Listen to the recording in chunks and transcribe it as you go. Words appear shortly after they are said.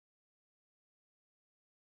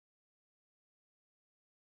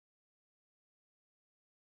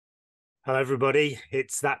Hello, everybody.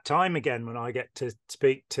 It's that time again when I get to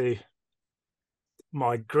speak to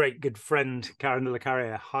my great good friend, Karen De La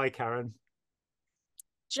Carriere. Hi, Karen.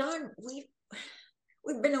 John,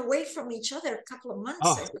 we've been away from each other a couple of months.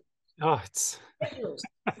 Oh, oh, it's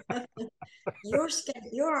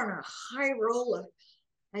You're on a high roller.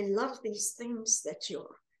 I love these things that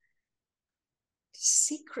you're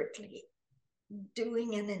secretly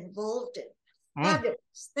doing and involved in. mm, Fabulous.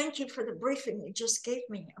 Thank you for the briefing you just gave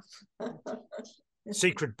me.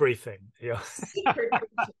 secret briefing. Yeah. Secret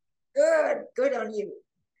briefing. Good on you.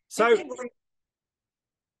 So Anyway,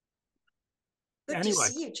 good to anyway,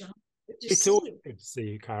 see you, John. Good to it's see always you. good to see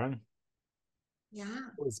you, Karen. Yeah,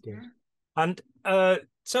 Always good. yeah. And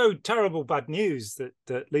so terrible bad news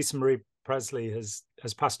that Lisa Marie Presley has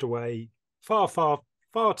passed away far, far,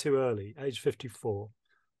 far too early, age 54.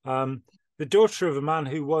 Um, the daughter of a man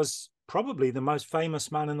who was probably the most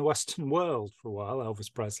famous man in the Western world for a while,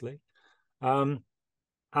 Elvis Presley, um,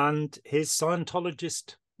 and his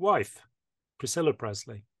Scientologist wife, Priscilla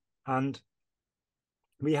Presley. And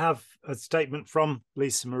we have a statement from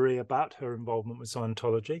Lisa Marie about her involvement with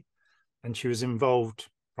Scientology, and she was involved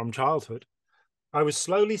from childhood. I was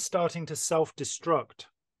slowly starting to self destruct.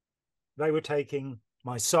 They were taking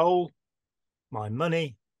my soul, my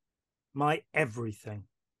money, my everything.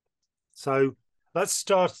 So let's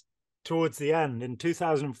start towards the end. In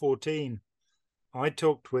 2014, I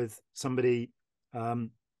talked with somebody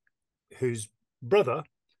um, whose brother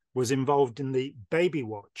was involved in the baby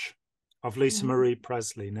watch of Lisa Mhm. Marie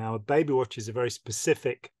Presley. Now, a baby watch is a very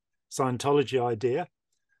specific Scientology idea,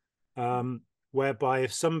 whereby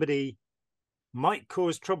if somebody might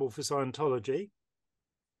cause trouble for Scientology,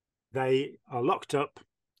 they are locked up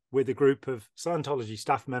with a group of Scientology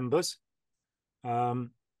staff members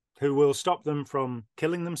um, who will stop them from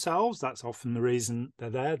killing themselves. That's often the reason they're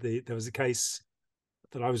there. There was a case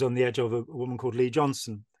that I was on the edge of, a woman called Lee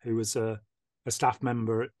Johnson, who was a staff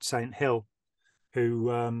member at St. Hill, who,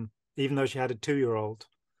 even though she had a 2-year-old,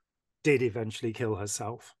 did eventually kill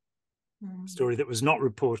herself. A Mhm. story that was not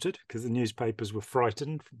reported because the newspapers were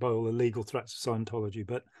frightened by all the legal threats of Scientology.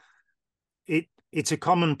 But it's a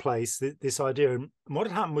commonplace, this idea. And what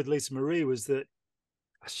had happened with Lisa Marie was that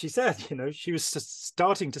she said, she was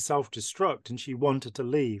starting to self-destruct and she wanted to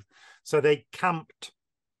leave. So they camped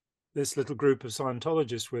this little group of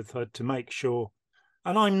Scientologists with her to make sure.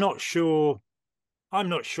 And I'm not sure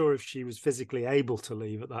if she was physically able to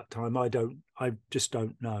leave at that time. I just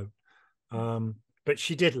don't know. But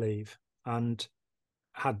she did leave and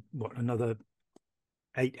had another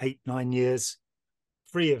 9 years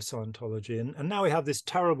free of Scientology. And now we have this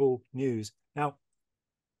terrible news. Now,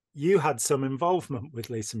 you had some involvement with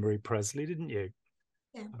Lisa Marie Presley, didn't you?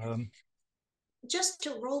 Yeah. Um, Just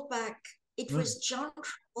to roll back, it mm, was John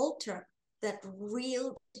Travolta that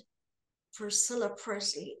reeled Priscilla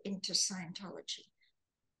Presley into Scientology.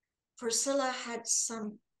 Priscilla had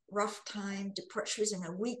some rough time, depression, she was in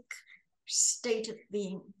a weak state of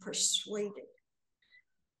being persuaded.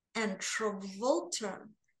 And Travolta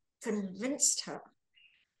convinced her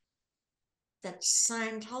that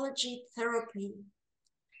Scientology therapy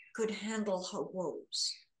could handle her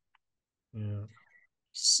woes. yeah.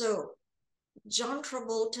 So John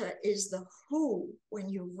Travolta is the who when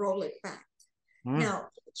you roll it back. Mm. Now,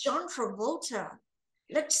 John Travolta,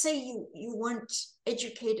 let's say you weren't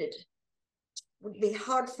educated, would be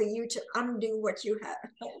hard for you to undo what you have,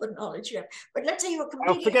 all the knowledge you have. But let's say you were I'll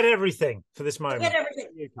completely forget everything for this forget moment. everything.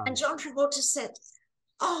 You And can. John Travolta said,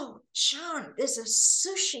 "Oh, John, there's a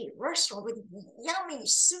sushi restaurant with yummy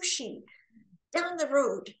sushi down the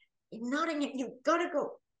road in Nottingham. You've got to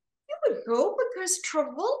go." You would go because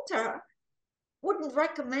Travolta wouldn't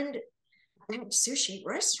recommend that sushi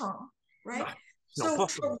restaurant, No, right? it's not So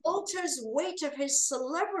possible. Travolta's weight of his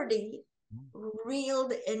celebrity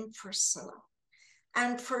reeled in Priscilla.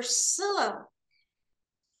 And Priscilla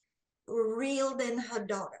reeled in her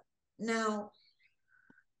daughter. Now,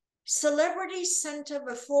 Celebrity Center,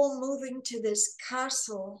 before moving to this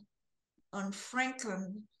castle on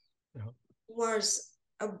Franklin, Yeah. was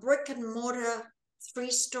a brick and mortar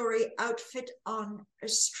 3-story outfit on a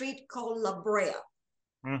street called La Brea,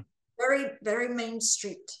 Mm. very, very main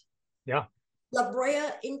street. Yeah. La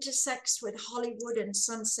Brea intersects with Hollywood and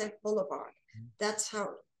Sunset Boulevard. That's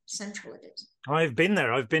how central it is. I've been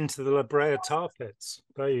there. I've been to the La Brea tar pits.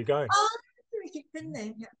 There you go. Oh, you've been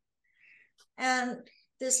there. Yeah. And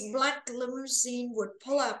this black limousine would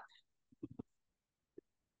pull up.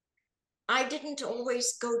 I didn't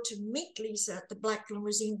always go to meet Lisa at the black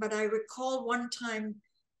limousine, but I recall one time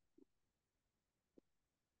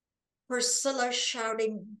Priscilla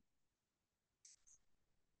shouting,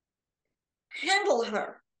 "Handle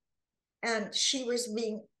her." and she was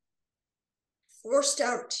being forced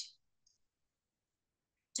out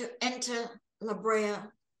to enter La Brea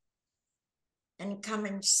and come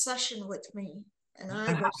in session with me. And I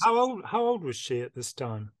And was how old was she at this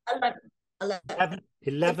time? 11, 11,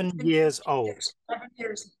 11 years old. 11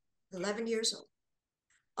 years, 11 years old.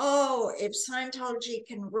 Oh, if Scientology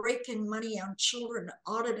can rake in money on children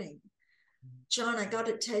auditing, John, I got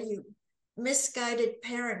to tell you, misguided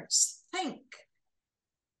parents think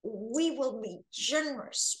we will be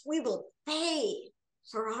generous. We will pay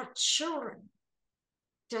for our children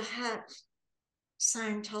to have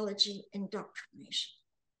Scientology indoctrination.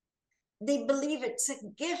 They believe it's a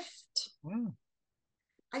gift. Mm.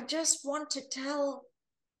 I just want to tell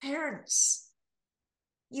parents,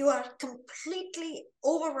 you are completely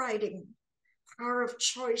overriding power of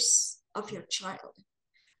choice of your child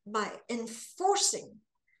by enforcing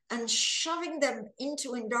and shoving them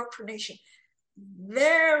into indoctrination,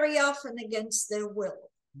 very often against their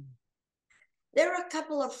will. There are a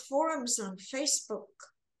couple of forums on Facebook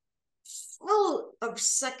full of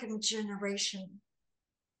second generation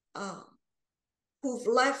who've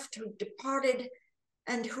left, who've departed,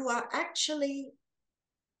 and who are actually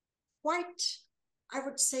quite, I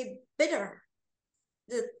would say, bitter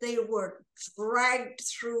that they were dragged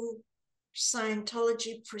through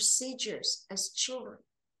Scientology procedures as children.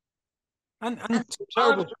 And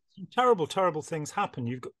And terrible things happen.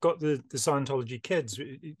 You've got the Scientology kids,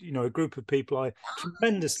 you know, a group of people I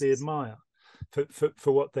tremendously admire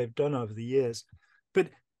for what they've done over the years. But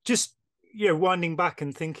just, you know, winding back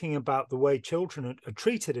and thinking about the way children are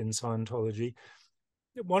treated in Scientology,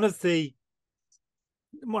 one of the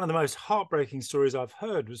most heartbreaking stories I've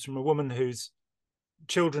heard was from a woman whose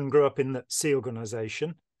children grew up in the Sea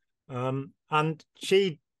organization, and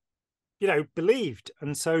she, you know, believed,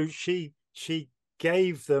 and so she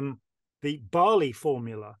gave them the barley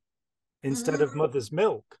formula instead of mother's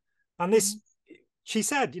milk. And this, she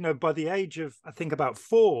said, you know, by the age of, I think, about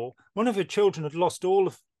 4, one of her children had lost all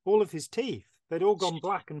of his teeth. They'd all gone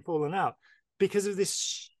black and fallen out because of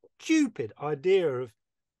this stupid idea of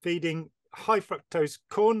feeding high fructose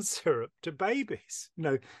corn syrup to babies, you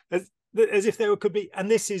know, as if there could be. And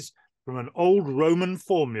this is from an old Roman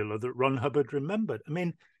formula that Ron Hubbard remembered. I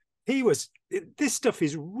mean, this stuff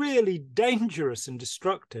is really dangerous and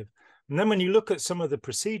destructive. And then when you look at some of the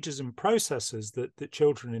procedures and processes that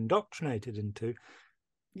children indoctrinated into,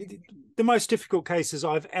 the most difficult cases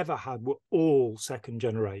I've ever had were all second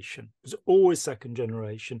generation. It was always second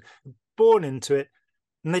generation, born into it,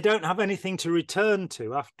 and they don't have anything to return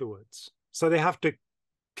to afterwards. So they have to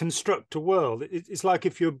construct a world. It's like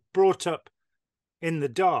if you're brought up in the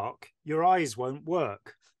dark, your eyes won't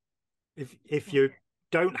work. If you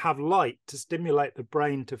don't have light to stimulate the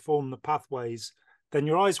brain to form the pathways, then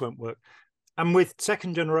your eyes won't work. And with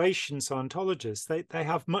second generation Scientologists, they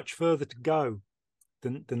have much further to go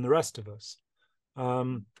than the rest of us,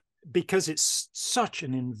 because it's such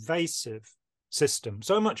an invasive system,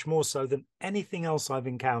 so much more so than anything else I've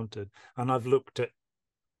encountered. And I've looked at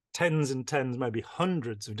tens and tens, maybe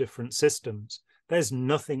hundreds of different systems. There's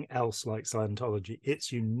nothing else like Scientology.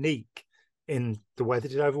 It's unique in the way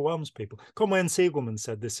that it overwhelms people. Conway and Siegelman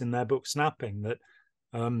said this in their book Snapping, that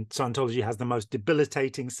Scientology has the most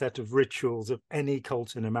debilitating set of rituals of any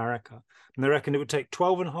cult in America. And they reckon it would take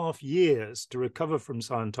 12 and a half years to recover from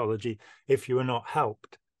Scientology if you were not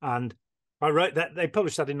helped. And I wrote that, they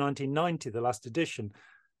published that in 1990, the last edition.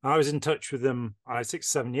 I was in touch with them 6 or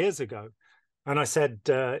 7 years ago. And I said,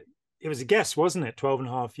 it was a guess, wasn't it? 12 and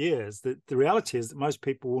a half years. The reality is that most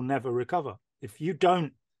people will never recover. If you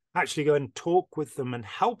don't actually go and talk with them and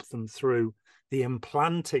help them through the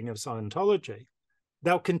implanting of Scientology,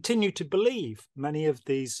 they'll continue to believe many of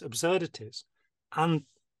these absurdities and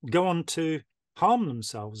go on to harm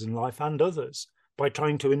themselves in life and others by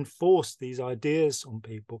trying to enforce these ideas on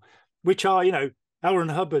people, which are, you know, L. Ron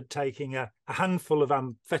Hubbard taking a handful of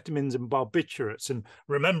amphetamines and barbiturates and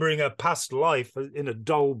remembering a past life in a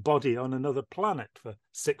dull body on another planet for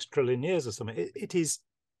 6 trillion years or something. It is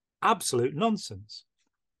absolute nonsense.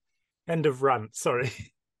 End of rant, sorry.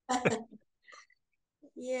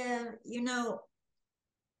 Yeah, you know,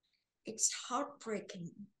 it's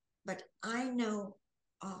heartbreaking, but I know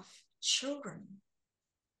of children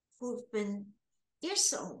who've been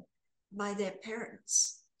disowned by their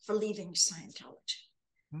parents for leaving Scientology.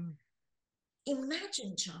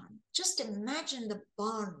 Imagine, John, just imagine the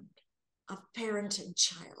bond of parent and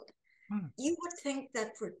child. You would think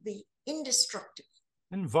that would be indestructible.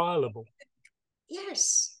 Inviolable.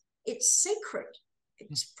 Yes, it's sacred,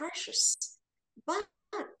 it's precious, but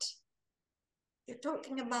you're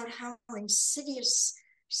talking about how insidious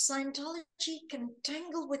Scientology can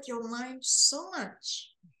tangle with your mind so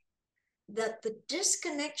much that the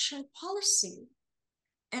disconnection policy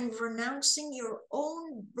and renouncing your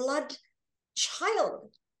own blood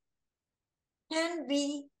child can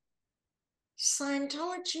be.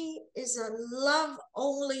 Scientology is a love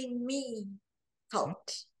only me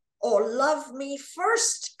cult, or love me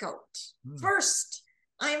first cult. First,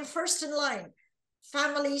 I am first in line.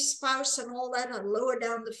 Family, spouse, and all that are lower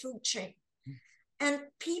down the food chain. And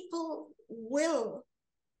people will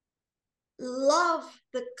love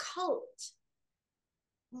the cult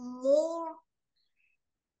more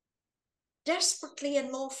desperately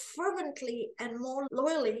and more fervently and more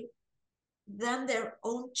loyally than their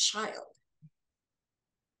own child.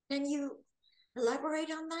 Can you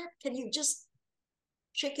elaborate on that? Can you just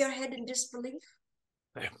shake your head in disbelief?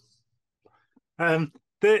 The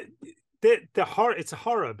horror, it's a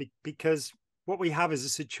horror because what we have is a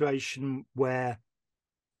situation where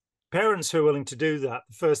parents who are willing to do that,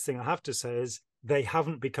 the first thing I have to say is they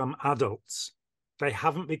haven't become adults. They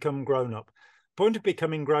haven't become grown up. The point of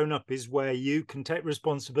becoming grown up is where you can take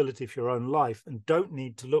responsibility for your own life and don't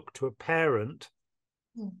need to look to a parent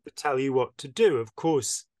to tell you what to do. Of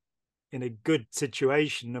course, in a good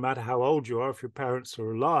situation, no matter how old you are, if your parents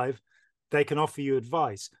are alive, they can offer you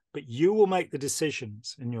advice, but you will make the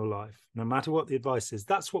decisions in your life, no matter what the advice is.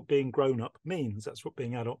 That's what being grown up means. That's what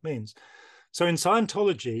being adult means. So in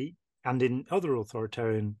Scientology and in other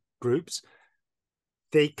authoritarian groups,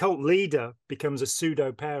 the cult leader becomes a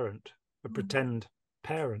pseudo parent, a pretend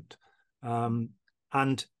parent.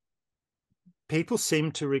 And people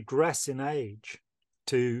seem to regress in age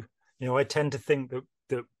to, I tend to think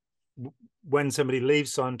that when somebody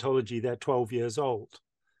leaves Scientology, they're 12 years old.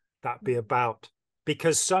 That'd be about,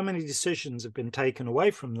 because so many decisions have been taken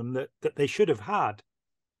away from them that they should have had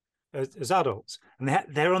as adults. And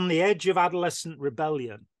they're on the edge of adolescent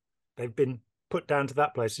rebellion. They've been put down to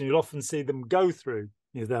that place. And you'll often see them go through,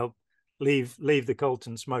 they'll leave the cult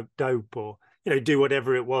and smoke dope or, do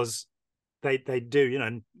whatever it was they do,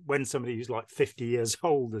 and when somebody who's like 50 years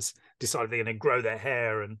old has decided they're going to grow their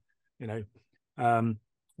hair and,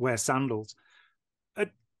 wear sandals.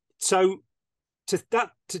 So to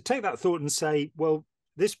take that thought and say, well,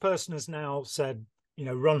 this person has now said,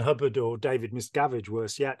 Ron Hubbard or David Miscavige,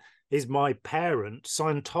 worse yet, is my parent.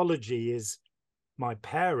 Scientology is my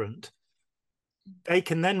parent. They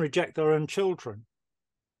can then reject their own children.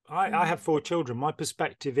 I have 4 children. My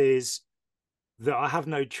perspective is that I have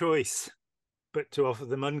no choice but to offer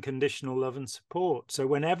them unconditional love and support. So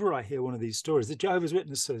whenever I hear one of these stories, the Jehovah's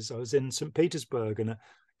Witnesses, I was in St. Petersburg and a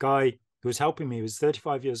guy who was helping me was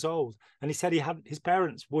 35 years old, and he said his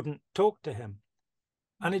parents wouldn't talk to him.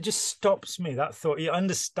 And it just stops me, that thought. You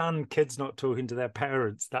understand kids not talking to their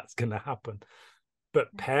parents, that's going to happen.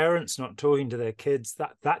 But parents not talking to their kids,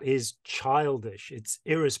 that is childish. It's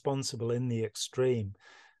irresponsible in the extreme.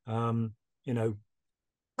 But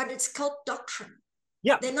it's cult doctrine.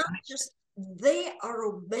 Yeah. They're not just, they are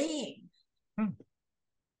obeying.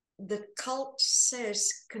 The cult says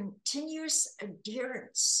continuous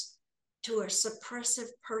adherence to a suppressive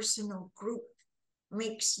person or group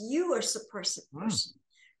makes you a suppressive person.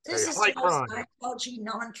 This is Scientology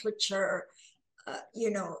nomenclature.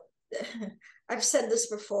 I've said this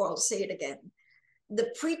before, I'll say it again.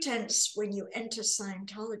 The pretense when you enter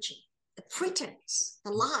Scientology, the pretense,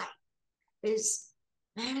 the lie, is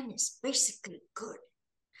man is basically good.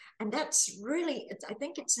 And that's really, I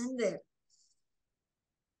think it's in the,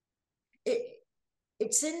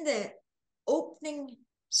 it's in the opening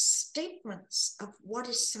statements of what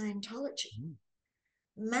is Scientology.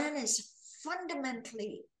 Man is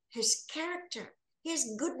fundamentally, his character,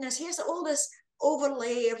 his goodness, he has all this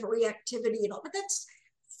overlay of reactivity and all, but that's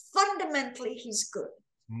fundamentally he's good.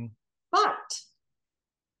 But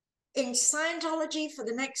in Scientology for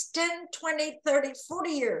the next 10, 20, 30, 40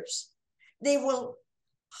 years, they will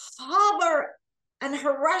harbor and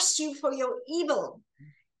harass you for your evil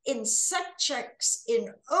in set checks, in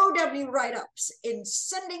OW write-ups, in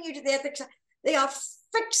sending you to the ethics. They are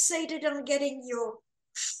fixated on getting your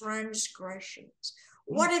transgressions.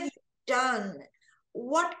 What have you done?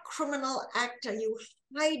 What criminal act are you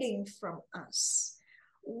hiding from us?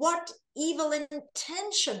 What evil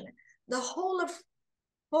intention? The whole of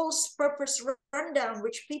false purpose rundown,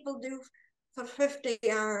 which people do for 50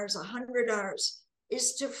 hours, 100 hours,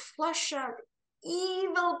 is to flush out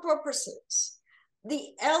evil purposes.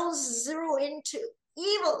 The L's zero into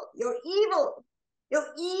evil, your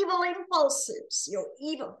evil impulses, your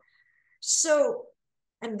evil. So,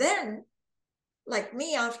 and then, like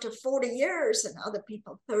me, after 40 years, and other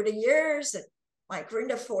people 30 years, and Mike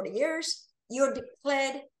Rinder 40 years, you're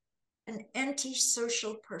declared an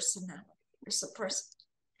antisocial personality, a suppressant.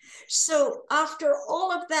 So after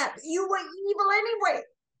all of that, you were evil anyway,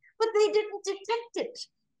 but they didn't detect it.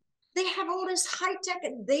 They have all this high tech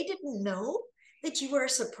and they didn't know that you were a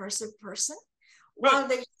suppressive person Well, while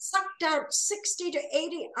they sucked out 60 to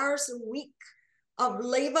 80 hours a week of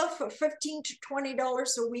labor for $15 to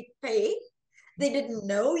 $20 a week pay. They didn't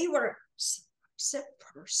know you were a suppressive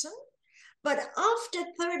person. But after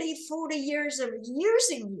 30, 40 years of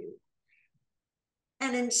using you,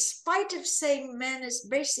 and in spite of saying man is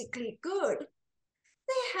basically good,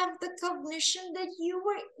 they have the cognition that you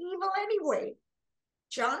were evil anyway.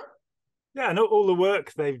 John? yeah, and all the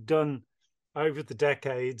work they've done over the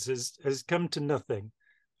decades has come to nothing.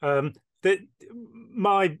 That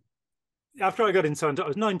my After I got in Scientology, I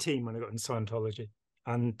was 19 when I got in Scientology,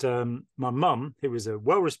 and my mum, who was a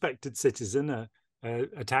well-respected citizen,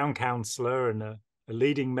 a town councillor, and a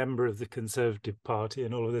leading member of the Conservative Party,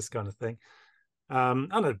 and all of this kind of thing,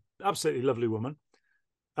 and an absolutely lovely woman,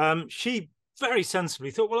 she very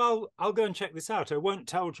sensibly thought, well, I'll go and check this out. I won't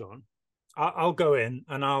tell John. I'll go in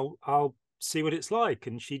and I'll see what it's like.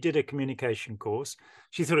 And she did a communication course.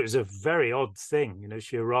 She thought it was a very odd thing. You know,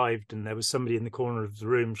 she arrived and there was somebody in the corner of the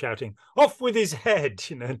room shouting, "Off with his head!"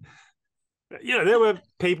 There were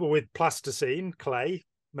people with plasticine, clay,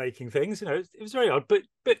 making things. It was very odd, but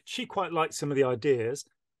she quite liked some of the ideas.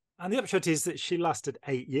 And the upshot is that she lasted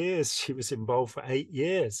 8 years. She was involved for 8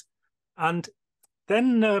 years. And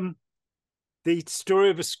then the story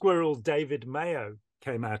of a squirrel, David Mayo,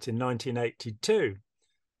 came out in 1982.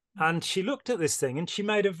 And she looked at this thing and she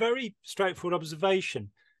made a very straightforward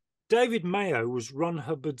observation. David Mayo was Ron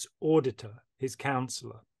Hubbard's auditor, his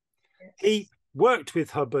counselor. He worked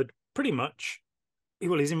with Hubbard pretty much.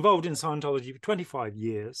 Well, he's involved in Scientology for 25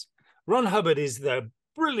 years. Ron Hubbard is the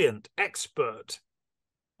brilliant expert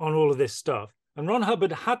on all of this stuff. And Ron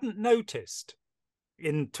Hubbard hadn't noticed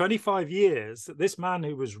in 25 years that this man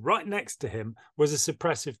who was right next to him was a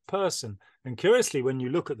suppressive person. And curiously, when you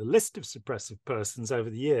look at the list of suppressive persons over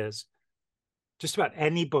the years, just about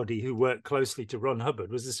anybody who worked closely to Ron Hubbard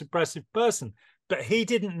was a suppressive person, but he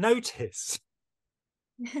didn't notice.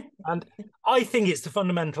 And I think it's the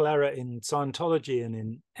fundamental error in Scientology and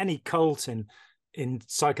in any cult, in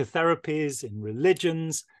psychotherapies, in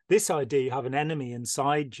religions, this idea you have an enemy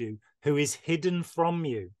inside you who is hidden from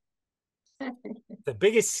you. The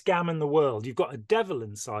biggest scam in the world. You've got a devil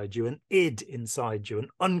inside you, an id inside you, an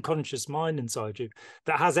unconscious mind inside you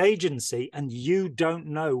that has agency, and you don't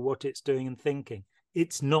know what it's doing and thinking.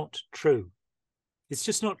 It's not true. It's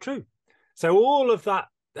just not true. So all of that,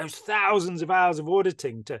 those thousands of hours of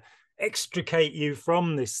auditing to extricate you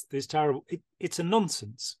from this terrible, it's a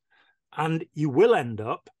nonsense. And you will end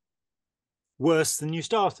up worse than you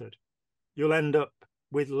started. You'll end up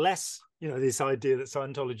with less, this idea that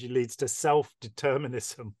Scientology leads to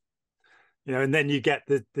self-determinism, and then you get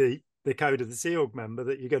the code of the Sea Org member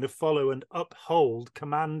that you're going to follow and uphold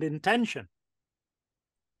command intention.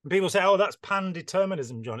 And people say, oh, that's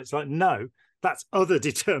pan-determinism, John. It's like, no, that's other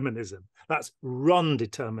determinism. That's Ron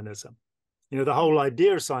determinism. The whole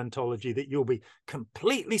idea of Scientology that you'll be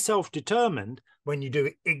completely self-determined when you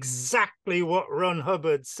do exactly what Ron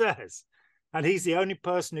Hubbard says. And he's the only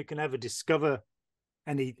person who can ever discover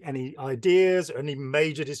any ideas or any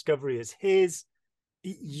major discovery is his.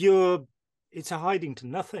 It's a hiding to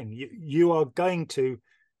nothing. You are going to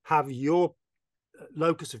have your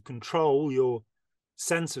locus of control, your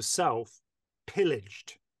sense of self,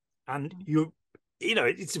 pillaged, and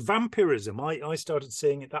it's vampirism. I started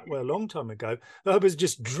seeing it that way a long time ago. Hubbard's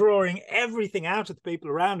just drawing everything out of the people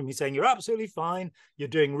around him. He's saying, "You're absolutely fine. You're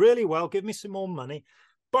doing really well. Give me some more money."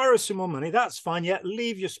 Borrow some more money, that's fine. Yeah,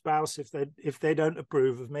 leave your spouse if they don't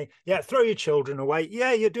approve of me. Yeah, throw your children away.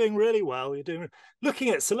 Yeah, you're doing really well. Looking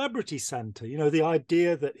at Celebrity Center, the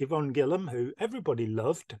idea that Yvonne Gillam, who everybody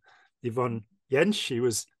loved, Yvonne Jens, she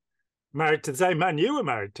was married to the same man you were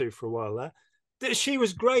married to for a while there, that she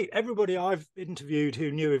was great. Everybody I've interviewed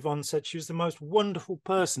who knew Yvonne said she was the most wonderful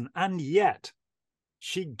person, and yet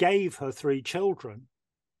she gave her 3 children,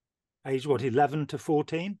 aged 11 to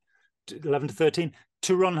 14, 11 to 13,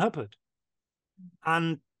 to Ron Hubbard,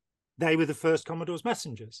 and they were the first Commodore's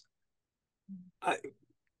messengers.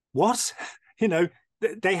 What?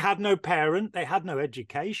 They had no parent, they had no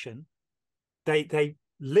education, they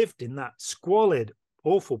lived in that squalid,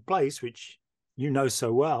 awful place, which you know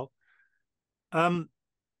so well, in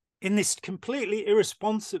this completely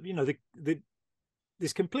irresponsible,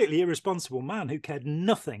 this completely irresponsible man who cared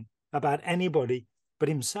nothing about anybody but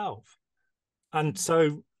himself. And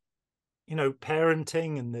so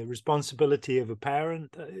parenting and the responsibility of a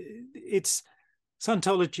parent,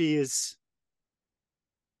 Scientology is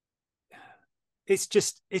it's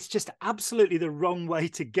just absolutely the wrong way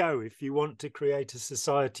to go if you want to create a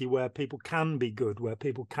society where people can be good, where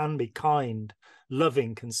people can be kind,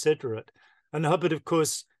 loving, considerate. And Hubbard, of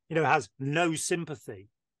course, has no sympathy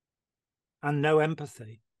and no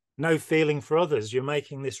empathy, no feeling for others. You're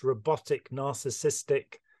making this robotic,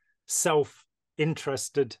 narcissistic,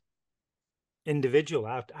 self-interested individual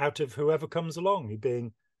out of whoever comes along. You're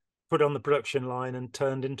being put on the production line and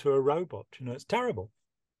turned into a robot. It's terrible.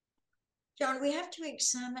 John, we have to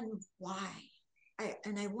examine why. I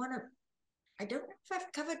don't know if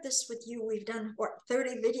I've covered this with you. We've done,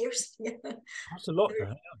 30 videos? That's a lot, though.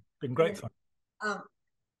 Yeah. Been great fun.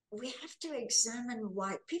 We have to examine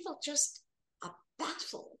why people just are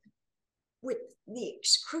baffled with the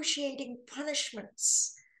excruciating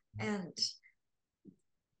punishments. And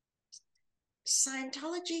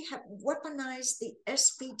Scientology have weaponized the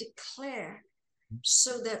SB Declare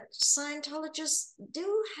so that Scientologists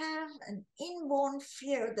do have an inborn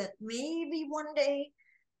fear that maybe one day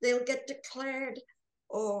they'll get declared,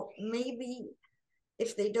 or maybe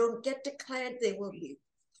if they don't get declared, they will be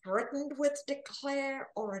threatened with declare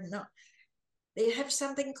or not. They have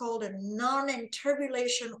something called a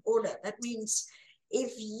non-interpolation order. That means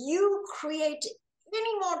if you create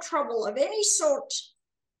any more trouble of any sort,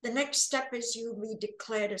 the next step is you'll be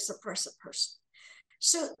declared a suppressive person.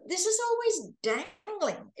 So this is always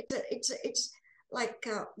dangling. It's like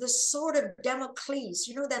the sword of Damocles.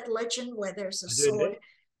 You know that legend where there's a sword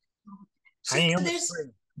hanging on the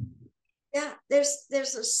string. Yeah,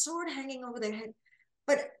 there's a sword hanging over their head.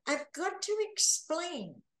 But I've got to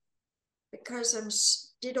explain, because I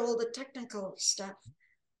did all the technical stuff,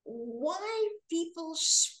 why people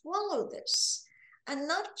swallow this, and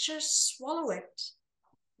not just swallow it,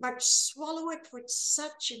 but swallow it with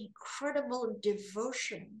such incredible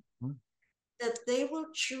devotion that they will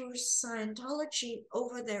choose Scientology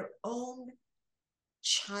over their own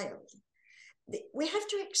child. We have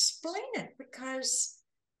to explain it, because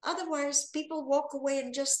otherwise people walk away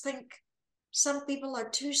and just think some people are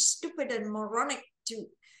too stupid and moronic to,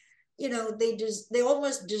 they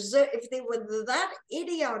almost deserve, if they were that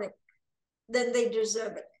idiotic, then they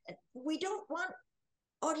deserve it. And we don't want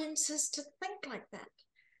audiences to think like that.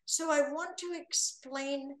 So I want to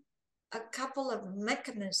explain a couple of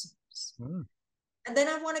mechanisms. And then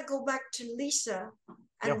I want to go back to Lisa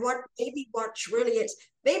and what Baby Watch really is.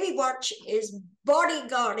 Baby Watch is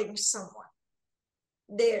bodyguarding someone.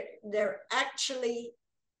 They're actually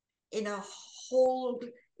in a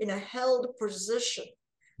held position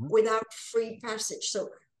without free passage. So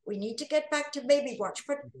we need to get back to Baby Watch.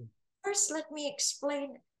 But first, let me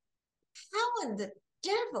explain how in the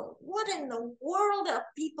devil, what in the world are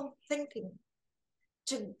people thinking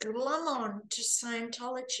to glom on to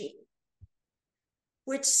Scientology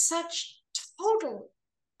with such total,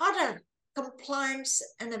 utter compliance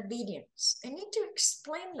and obedience? I need to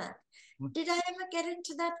explain that. Did I ever get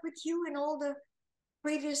into that with you in all the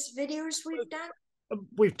previous videos we've done?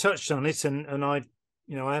 We've touched on it, and I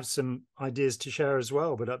have some ideas to share as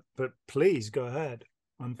well. But please go ahead.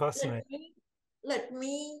 I'm fascinated. Let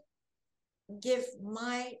me give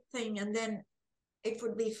my thing, and then it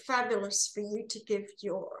would be fabulous for you to give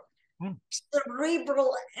your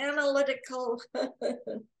cerebral, analytical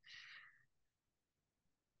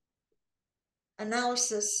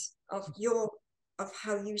analysis of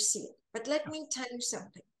how you see it. But let me tell you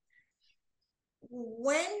something.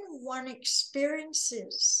 When one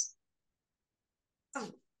experiences a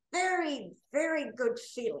very, very good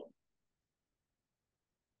feeling,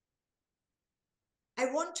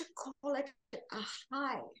 I want to call it a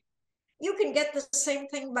high. You can get the same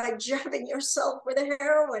thing by jabbing yourself with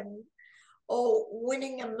heroin or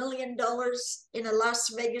winning $1 million in a Las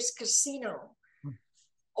Vegas casino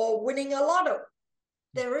or winning a lotto.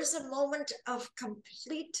 There is a moment of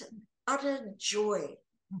complete and utter joy,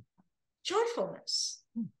 joyfulness.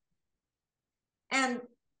 And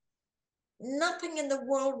nothing in the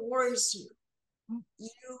world worries you.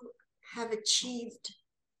 You have achieved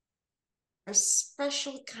a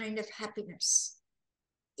special kind of happiness.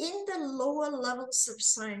 In the lower levels of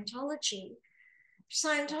Scientology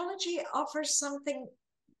offers something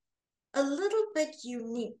a little bit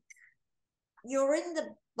unique. You're in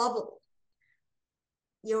the bubble.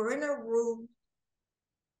 You're in a room,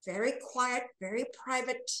 very quiet, very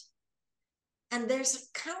private, and there's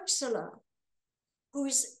a counselor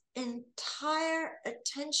whose entire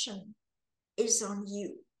attention is on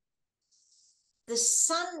you. The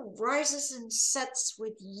sun rises and sets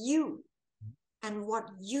with you and what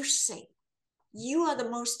you say. You are the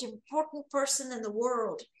most important person in the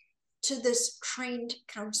world to this trained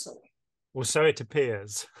counselor. Well, so it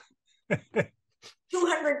appears.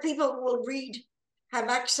 200 people will read have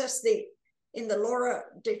access. In the Laura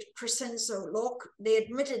de Crescenzo law, they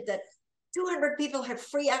admitted that 200 people have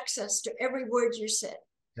free access to every word you said.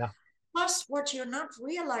 Yeah. Plus, what you're not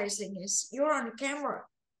realizing is you're on camera.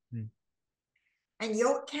 Mm. And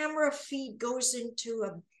your camera feed goes into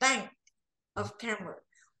a bank of camera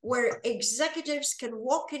where executives can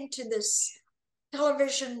walk into this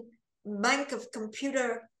television bank of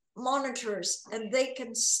computer monitors and they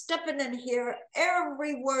can step in and hear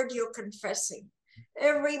every word you're confessing,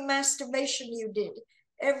 every masturbation you did,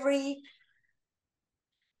 every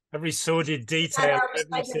sordid detail,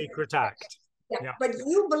 every secret act. Yeah. Yeah. But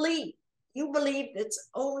you believe it's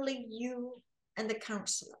only you and the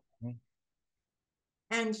counselor. Mm.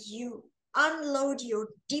 And you unload your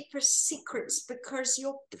deepest secrets because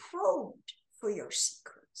you're probed for your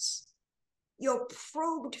secrets. You're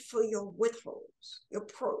probed for your withdrawals. You're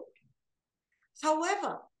probed.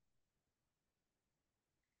 However,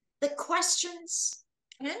 the questions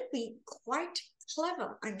can be quite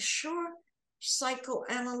clever. I'm sure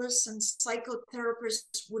psychoanalysts and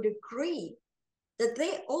psychotherapists would agree that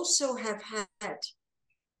they also have had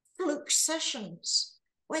fluke sessions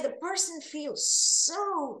where the person feels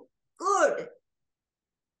so good.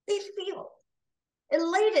 They feel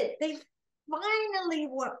elated. They finally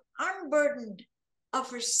were unburdened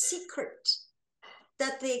of a secret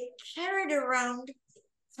that they carried around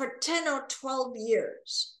for 10 or 12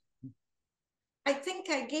 years. I think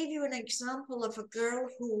I gave you an example of a girl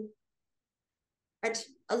who, at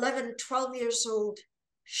 11, 12 years old,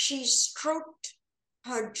 she stroked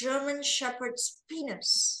her German Shepherd's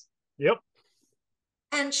penis. Yep.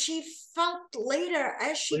 And she felt later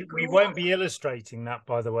as she we grew won't be illustrating that,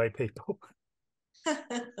 by the way, people.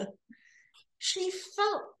 She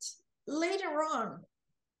felt later on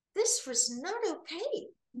this was not okay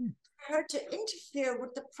for her to interfere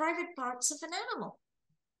with the private parts of an animal.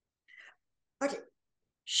 But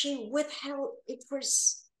she withheld, it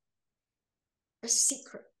was a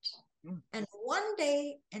secret. And one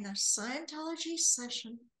day in a Scientology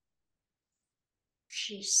session,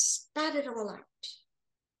 she spat it all out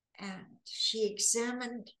and she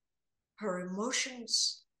examined her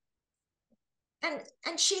emotions.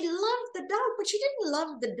 And she loved the dog, but she didn't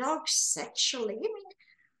love the dog sexually. I mean,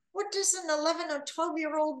 what does an 11 or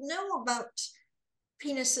 12-year-old know about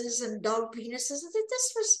penises and dog penises?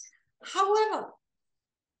 This was, however,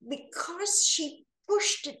 because she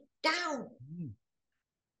pushed it down,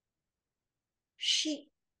 she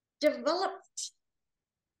developed,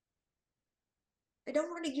 I don't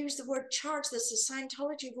want to use the word charge, that's a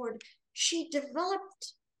Scientology word, she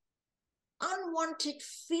developed unwanted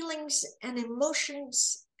feelings and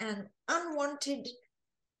emotions and unwanted,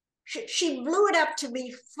 she blew it up to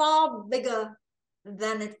be far bigger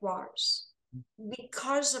than it was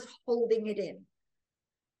because of holding it in.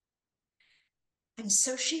 And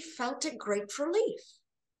so she felt a great relief.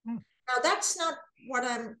 Now, that's not what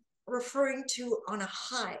I'm referring to on a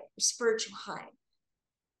high, spiritual high.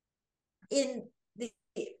 In the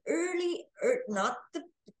early, not the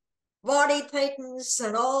body titans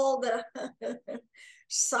and all the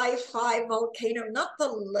sci-fi volcano, not the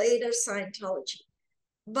later Scientology,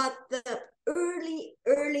 but the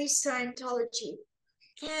early Scientology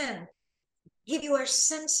can give you a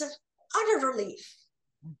sense of utter relief,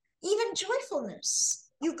 even joyfulness.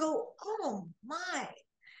 You go, oh my,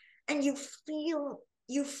 and you feel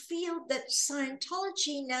that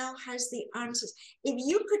Scientology now has the answers. If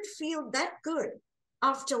you could feel that good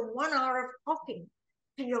after 1 hour of talking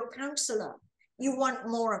to your counselor, you want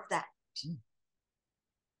more of that.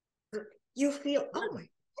 You feel, oh my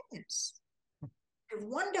goodness, I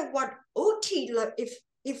wonder what OT,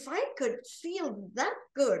 if I could feel that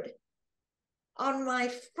good on my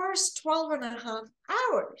first 12 and a half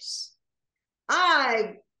hours,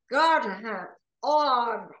 I gotta have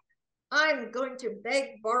on. I'm going to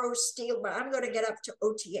beg, borrow, steal, but I'm going to get up to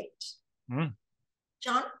OT8.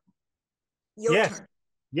 John, your turn.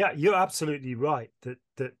 Yeah, you're absolutely right. That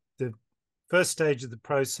the first stage of the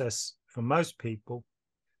process for most people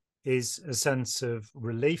is a sense of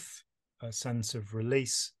relief, a sense of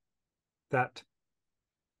release that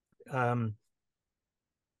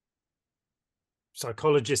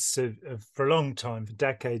psychologists have for a long time, for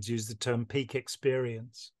decades, used the term peak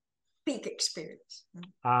experience. Peak experience.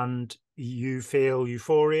 And you feel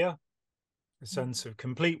euphoria, a sense of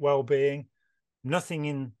complete well-being. Nothing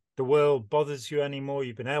in the world bothers you anymore.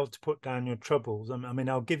 You've been able to put down your troubles. I mean,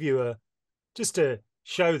 I'll give you just to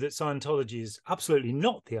show that Scientology is absolutely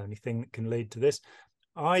not the only thing that can lead to this.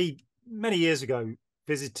 I, many years ago,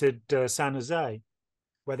 visited San Jose,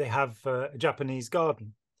 where they have a Japanese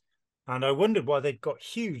garden. And I wondered why they'd got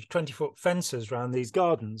huge 20-foot fences around these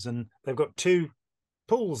gardens. And they've got two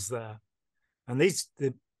pools there. And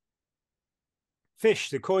the fish,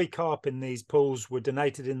 the koi carp in these pools were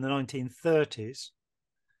donated in the 1930s.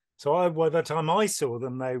 So by the time I saw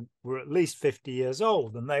them, they were at least 50 years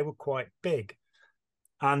old, and they were quite big.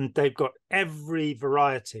 And they've got every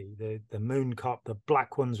variety, the moon carp, the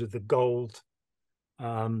black ones with the gold,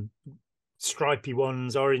 stripy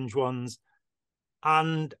ones, orange ones.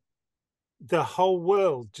 And the whole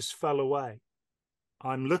world just fell away.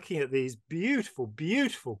 I'm looking at these beautiful,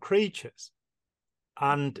 beautiful creatures,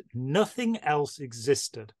 and nothing else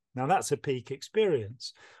existed. Now, that's a peak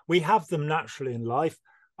experience. We have them naturally in life.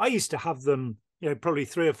 I used to have them, probably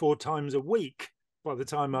 3 or 4 times a week by the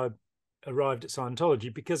time I arrived at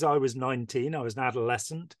Scientology, because I was 19, I was an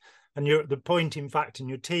adolescent, and you're at the point, in fact, in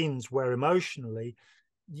your teens where emotionally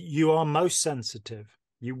you are most sensitive.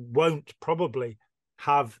 You won't probably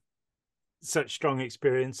have such strong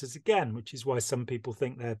experiences again, which is why some people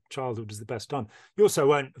think their childhood is the best time. You also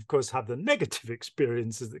won't, of course, have the negative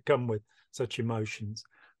experiences that come with such emotions.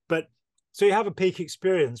 But so you have a peak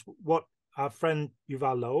experience, what our friend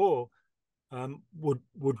Yuval Laor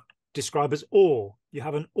would describe as awe. You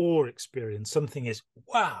have an awe experience. Something is,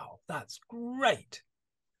 wow, that's great.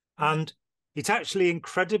 And it's actually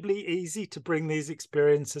incredibly easy to bring these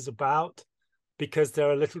experiences about, because there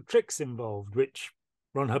are little tricks involved, which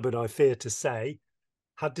Ron Hubbard, I fear to say,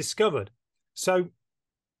 had discovered. So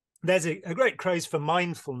there's a great craze for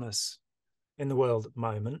mindfulness in the world at the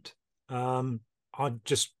moment. I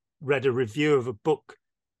just read a review of a book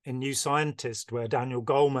in New Scientist where Daniel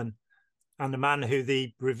Goleman and a man who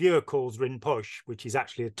the reviewer calls Rinpoche, which is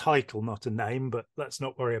actually a title, not a name, but let's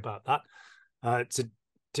not worry about that. It's a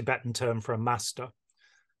Tibetan term for a master.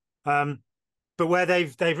 But where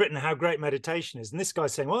they've written how great meditation is. And this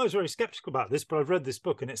guy's saying, well, I was very skeptical about this, but I've read this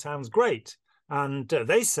book and it sounds great. And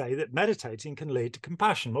they say that meditating can lead to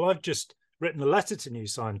compassion. Well, I've just written a letter to New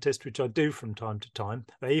Scientist, which I do from time to time.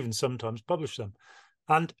 They even sometimes publish them.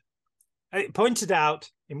 And it pointed out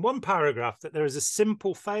in one paragraph that there is a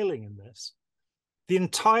simple failing in this. The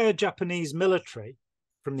entire Japanese military,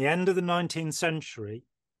 from the end of the 19th century,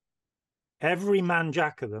 every man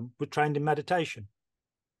jack of them were trained in meditation.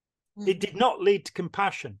 It did not lead to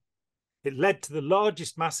compassion. It led to the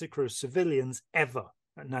largest massacre of civilians ever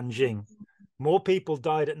at Nanjing. More people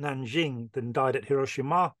died at Nanjing than died at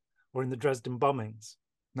Hiroshima or in the Dresden bombings.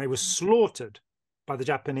 And they were slaughtered by the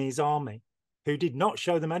Japanese army, who did not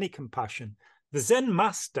show them any compassion. The Zen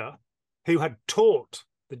master, who had taught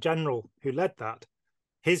the general who led that,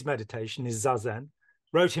 his meditation is Zazen,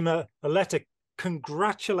 wrote him a letter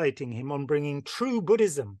congratulating him on bringing true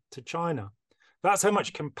Buddhism to China. That's how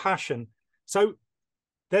much compassion. So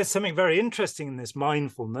there's something very interesting in this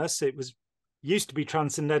mindfulness. It used to be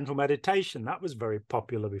transcendental meditation. That was very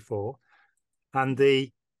popular before. And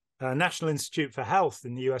the National Institute for Health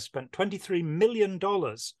in the US spent $23 million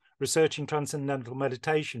researching transcendental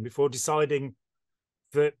meditation before deciding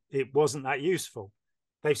that it wasn't that useful.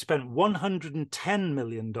 They've spent $110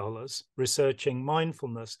 million researching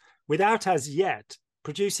mindfulness without as yet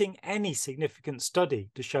producing any significant study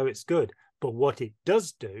to show it's good. But what it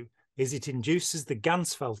does do is it induces the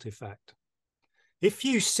Ganzfeld effect. If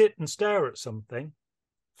you sit and stare at something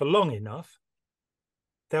for long enough,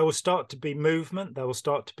 there will start to be movement, there will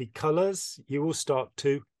start to be colors, you will start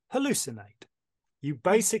to hallucinate. You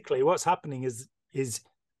basically, what's happening is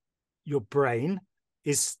your brain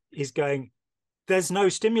is going, there's no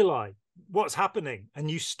stimuli. What's happening? And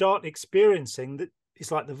you start experiencing that it's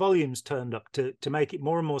like the volume's turned up to make it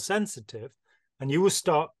more and more sensitive. And you will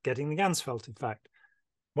start getting the Ganzfeld effect.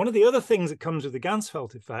 One of the other things that comes with the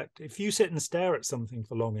Ganzfeld effect, if you sit and stare at something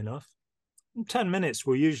for long enough, 10 minutes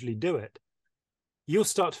will usually do it, you'll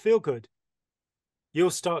start to feel good. You'll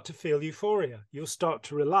start to feel euphoria. You'll start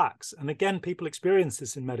to relax. And again, people experience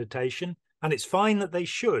this in meditation, and it's fine that they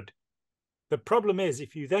should. The problem is,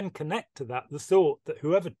 if you then connect to that, the thought that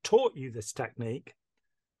whoever taught you this technique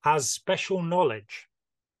has special knowledge.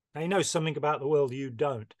 They know something about the world you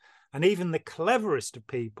don't. And even the cleverest of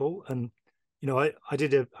people, and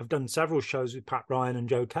I've done several shows with Pat Ryan and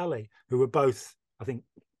Joe Kelly, who were both, I think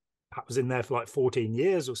Pat was in there for like 14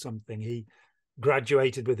 years or something. He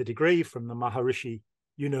graduated with a degree from the Maharishi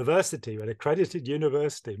University, an accredited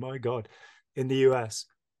university, my God, in the US.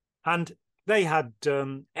 And they had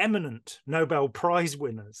eminent Nobel Prize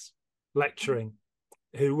winners lecturing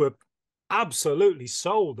who were absolutely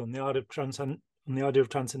sold on the idea of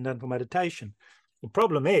transcendental meditation. The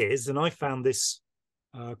problem is, and I found this,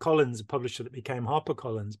 Collins, a publisher that became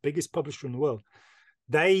HarperCollins, biggest publisher in the world,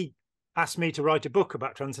 they asked me to write a book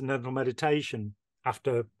about transcendental meditation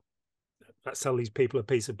after Let's Sell These People a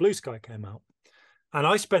Piece of Blue Sky came out. And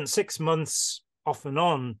I spent 6 months off and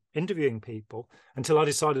on interviewing people until I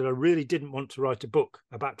decided I really didn't want to write a book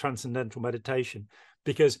about transcendental meditation,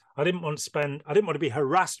 because I didn't want to be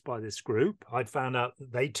harassed by this group. I'd found out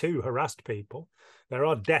that they too harassed people. There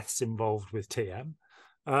are deaths involved with TM.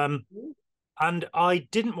 And I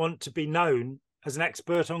didn't want to be known as an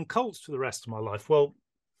expert on cults for the rest of my life. Well,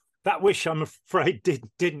 that wish, I'm afraid,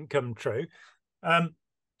 didn't come true.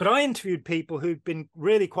 But I interviewed people who'd been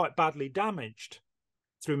really quite badly damaged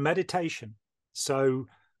through meditation. So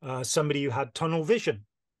somebody who had tunnel vision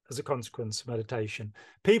as a consequence of meditation,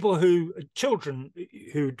 children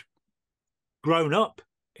who'd grown up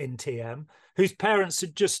in TM, whose parents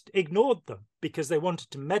had just ignored them because they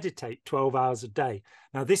wanted to meditate 12 hours a day.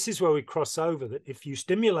 Now, this is where we cross over, that if you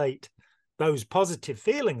stimulate those positive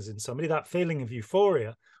feelings in somebody, that feeling of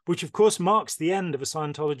euphoria, which of course marks the end of a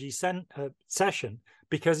Scientology session,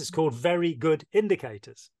 because it's called very good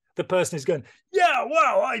indicators. The person is going, yeah,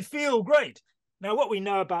 wow, I feel great. Now, what we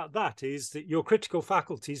know about that is that your critical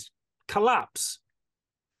faculties collapse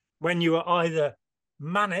when you are either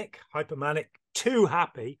manic, hypomanic, too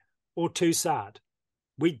happy, or too sad.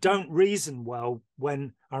 We don't reason well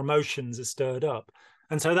when our emotions are stirred up.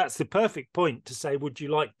 And so that's the perfect point to say, would you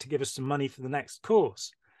like to give us some money for the next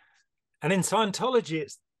course? And in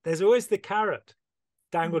Scientology, there's always the carrot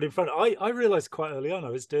dangled in front. I realized quite early on, I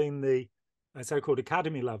was doing the so-called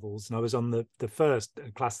academy levels, and I was on the first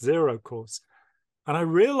class 0 course. And I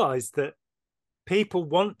realized that people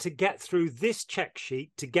want to get through this check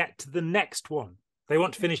sheet to get to the next one. They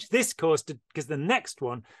want to finish this course because the next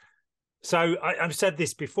one. So I've said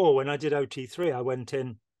this before, when I did OT3, I went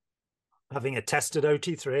in having a tested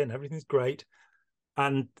OT3 and everything's great.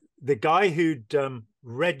 And the guy who'd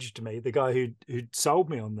regged me, the guy who'd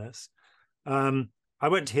sold me on this, I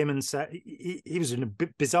went to him and said, he was in a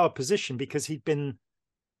bit bizarre position because he'd been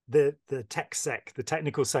the TechSec, the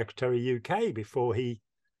technical secretary UK, before he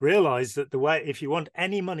realized that if you want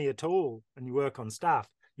any money at all and you work on staff,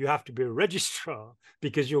 you have to be a registrar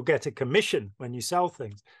because you'll get a commission when you sell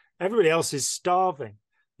things. Everybody else is starving.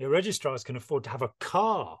 Your registrars can afford to have a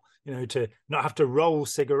car, to not have to roll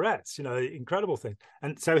cigarettes, incredible thing.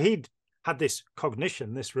 And so he'd had this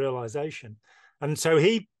cognition, this realization. And so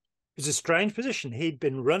it was a strange position. He'd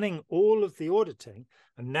been running all of the auditing,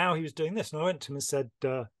 and now he was doing this. And I went to him and said,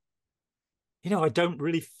 I don't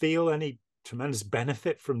really feel any tremendous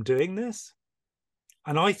benefit from doing this.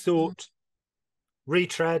 And I thought,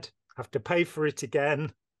 retread, have to pay for it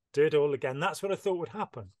again, do it all again. That's what I thought would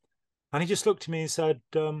happen. And he just looked at me and said,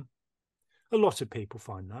 a lot of people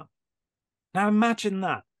find that. Now imagine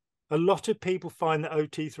that. A lot of people find that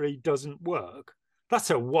OT3 doesn't work. That's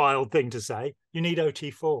a wild thing to say. You need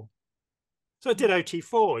OT4. So I did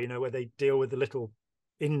OT4, where they deal with the little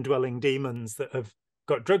indwelling demons that have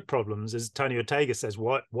got drug problems. As Tony Ortega says,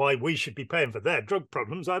 why we should be paying for their drug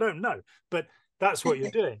problems, I don't know. But that's what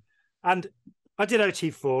you're doing. And I did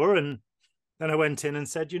OT4, and then I went in and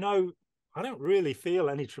said, I don't really feel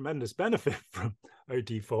any tremendous benefit from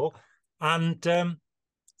OT4. And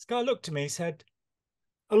this guy looked at me and said,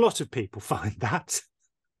 a lot of people find that.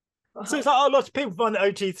 So it's like, a lot of people find that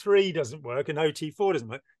OT3 doesn't work and OT4 doesn't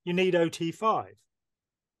work. You need OT5.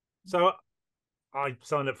 So I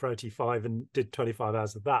signed up for OT5 and did 25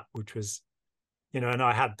 hours of that, which was, and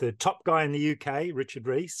I had the top guy in the UK, Richard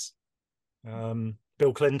Rees,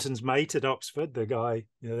 Bill Clinton's mate at Oxford, the guy,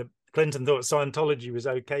 Clinton thought Scientology was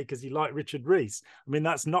okay because he liked Richard Rees. I mean,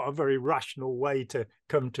 that's not a very rational way to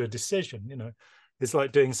come to a decision, It's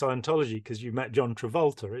like doing Scientology because you met John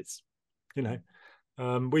Travolta. It's,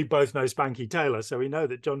 we both know Spanky Taylor, so we know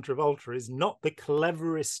that John Travolta is not the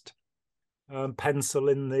cleverest pencil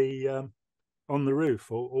in the on the roof,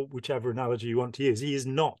 or whichever analogy you want to use. He is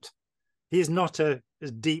not a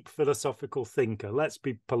deep philosophical thinker. Let's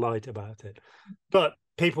be polite about it. But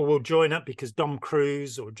people will join up because Tom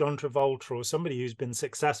Cruise or John Travolta or somebody who's been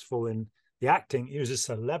successful in the acting, who's a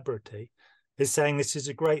celebrity, is saying this is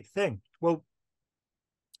a great thing. Well,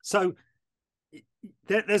 so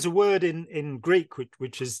there's a word in Greek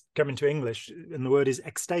which is coming to English, and the word is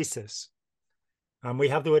ecstasis. And we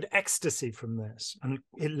have the word ecstasy from this. And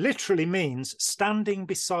it literally means standing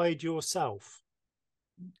beside yourself,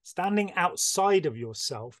 standing outside of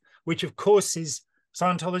yourself, which of course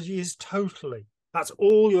Scientology is totally. That's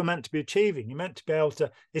all you're meant to be achieving. You're meant to be able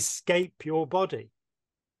to escape your body.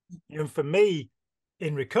 For me,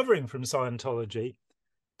 in recovering from Scientology,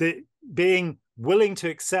 being willing to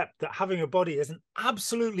accept that having a body is an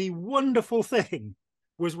absolutely wonderful thing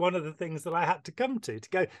was one of the things that I had to come to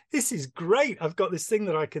go, this is great. I've got this thing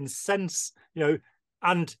that I can sense,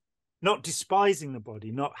 and not despising the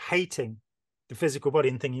body, not hating the physical body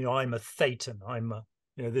and thinking, I'm a Thetan, I'm a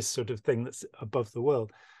this sort of thing that's above the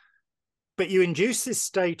world. But you induce this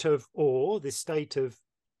state of awe, this state of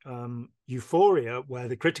euphoria where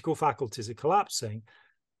the critical faculties are collapsing,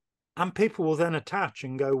 and people will then attach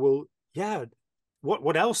and go, well, yeah,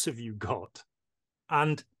 what else have you got?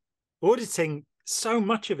 And auditing, so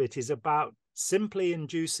much of it is about simply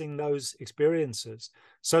inducing those experiences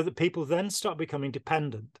so that people then start becoming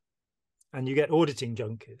dependent, and you get auditing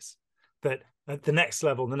junkies that at the next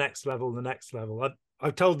level, the next level, the next level.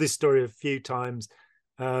 I've told this story a few times.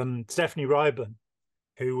 Stephanie Ryburn,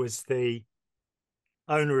 who was the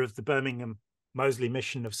owner of the Birmingham Moseley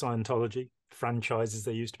Mission of Scientology, franchise as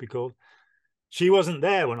they used to be called, she wasn't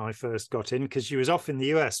there when I first got in because she was off in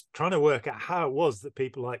the US trying to work out how it was that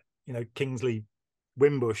people like, Kingsley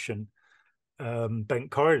Wimbush and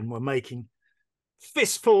Bent Corrigan were making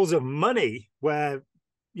fistfuls of money where,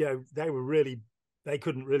 they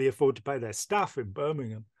couldn't really afford to pay their staff in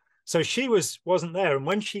Birmingham. So she wasn't there. And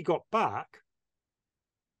when she got back,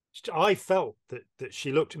 I felt that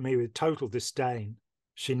she looked at me with total disdain.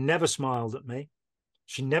 She never smiled at me.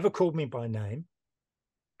 She never called me by name.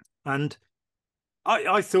 And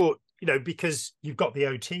I thought, because you've got the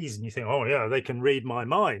OTs and you think, oh, yeah, they can read my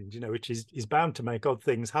mind, which is bound to make odd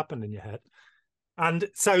things happen in your head. And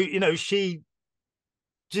so, she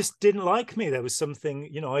just didn't like me. There was something,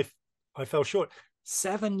 I fell short.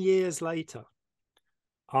 7 years later,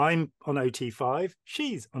 I'm on OT5.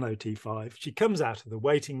 She's on OT5. She comes out of the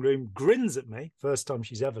waiting room, grins at me, first time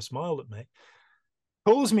she's ever smiled at me,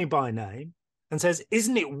 calls me by name and says,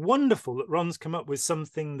 isn't it wonderful that Ron's come up with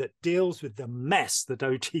something that deals with the mess that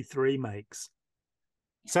OT3 makes?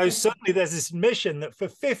 So suddenly there's this mission that for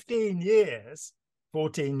 14 years,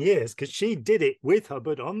 because she did it with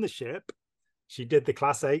Hubbard on the ship. She did the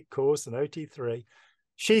Class 8 course and OT3.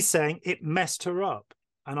 She's saying it messed her up.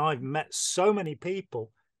 And I've met so many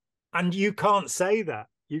people. And you can't say that.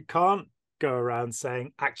 You can't go around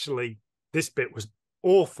saying, actually, this bit was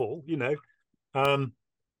awful,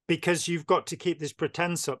 because you've got to keep this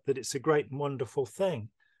pretense up that it's a great and wonderful thing.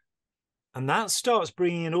 And that starts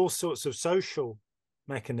bringing in all sorts of social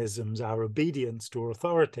mechanisms, our obedience to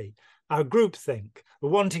authority, our groupthink, the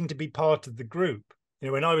wanting to be part of the group.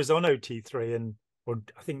 When I was on OT3 or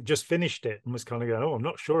I think just finished it and was kind of going, oh, I'm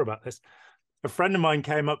not sure about this. A friend of mine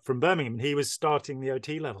came up from Birmingham and he was starting the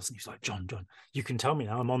OT levels. And he was like, John, you can tell me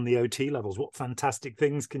now I'm on the OT levels. What fantastic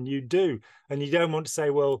things can you do? And you don't want to say,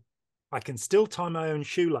 well, I can still tie my own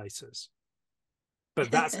shoelaces,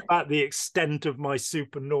 but that's about the extent of my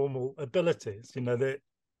supernormal abilities.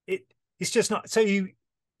 It's just not. So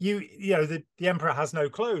the emperor has no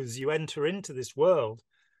clothes. You enter into this world.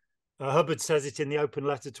 Hubbard says it in the open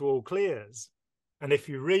letter to all clears. And if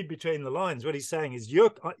you read between the lines, what he's saying is you're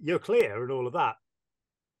clear and all of that,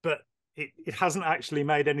 but it hasn't actually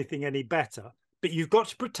made anything any better. But you've got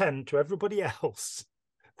to pretend to everybody else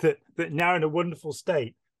that now in a wonderful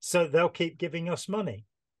state, so they'll keep giving us money.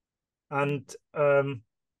 And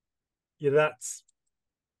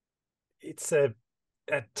it's a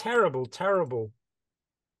terrible, terrible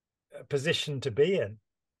position to be in.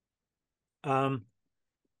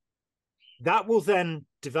 That will then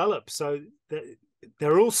develop. So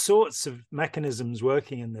there are all sorts of mechanisms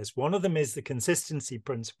working in this. One of them is the consistency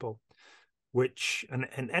principle, which, and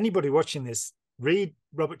anybody watching this, read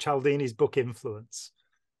Robert Cialdini's book Influence.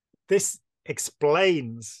 This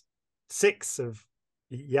explains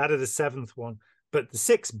he added a seventh one, but the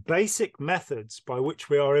 6 basic methods by which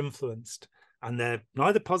we are influenced. And they're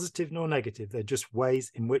neither positive nor negative. They're just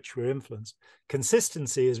ways in which we're influenced.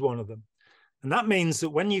 Consistency is one of them. And that means that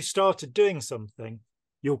when you started doing something,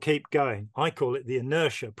 you'll keep going. I call it the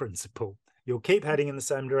inertia principle. You'll keep heading in the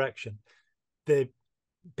same direction.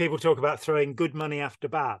 People talk about throwing good money after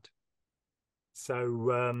bad.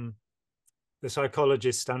 So the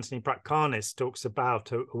psychologist Anthony Pratt-Karnis talks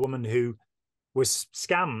about a woman who was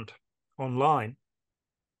scammed online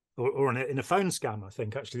or in a phone scam, I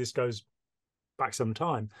think. Actually, this goes back some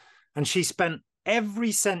time. And she spent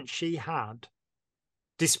every cent she had,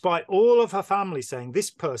 despite all of her family saying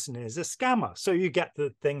this person is a scammer. So you get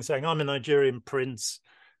the thing saying, I'm a Nigerian prince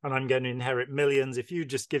and I'm going to inherit millions. If you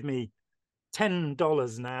just give me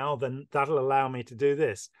 $10 now, then that'll allow me to do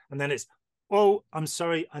this. And then it's, oh, I'm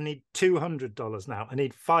sorry, I need $200 now. I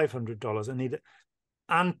need $500. I need it.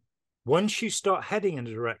 And once you start heading in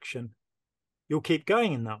a direction, you'll keep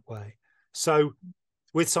going in that way. So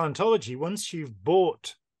with Scientology, once you've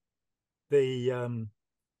bought the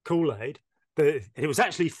Kool-Aid, it was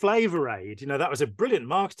actually Flavor Aid. That was a brilliant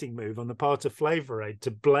marketing move on the part of Flavor Aid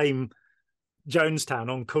to blame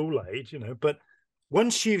Jonestown on Kool-Aid, but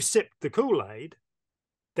once you've sipped the Kool-Aid,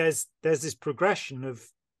 there's this progression of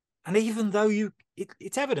And even though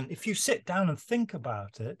it's evident, if you sit down and think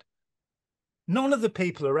about it, none of the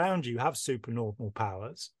people around you have supernormal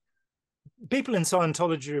powers. People in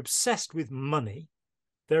Scientology are obsessed with money.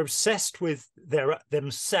 They're obsessed with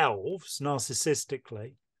themselves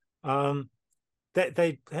narcissistically.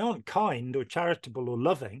 They aren't kind or charitable or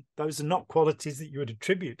loving. Those are not qualities that you would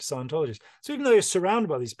attribute to Scientologists. So even though you're surrounded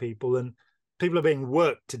by these people and people are being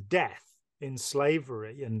worked to death in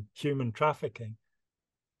slavery and human trafficking,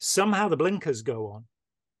 somehow the blinkers go on.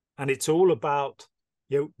 And it's all about,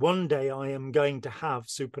 one day I am going to have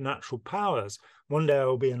supernatural powers. One day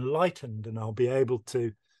I'll be enlightened and I'll be able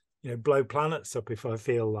to, blow planets up if I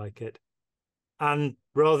feel like it. And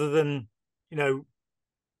rather than,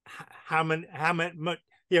 how will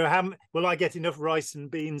I get enough rice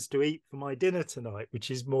and beans to eat for my dinner tonight,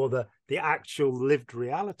 which is more the actual lived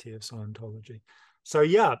reality of Scientology. So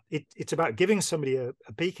yeah, it's about giving somebody a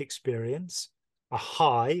peak experience, a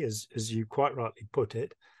high, as you quite rightly put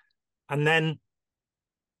it. And then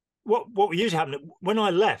what usually happened when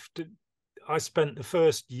I left, I spent the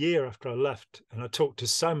first year after I left, and I talked to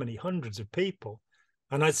so many hundreds of people,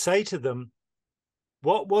 and I'd say to them,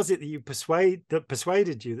 what was it that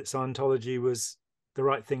persuaded you that Scientology was the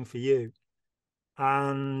right thing for you?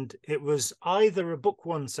 And it was either a book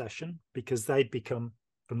one session, because they'd become,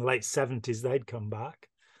 from the late 70s, they'd come back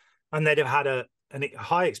and they'd have had a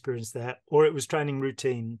high experience there, or it was training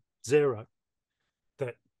routine 0,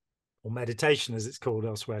 or meditation as it's called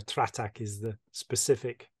elsewhere. Tratak is the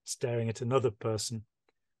specific staring at another person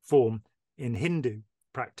form in Hindu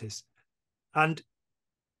practice. And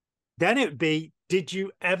then it would be, did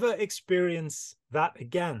you ever experience that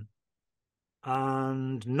again?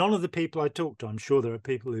 And none of the people I talked to, I'm sure there are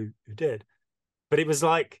people who did, but it was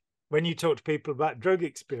like when you talk to people about drug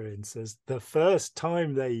experiences, the first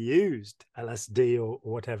time they used LSD or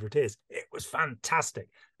whatever it is, it was fantastic.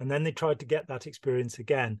 And then they tried to get that experience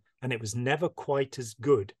again, and it was never quite as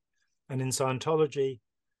good. And in Scientology,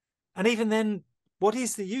 and even then, what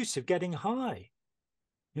is the use of getting high?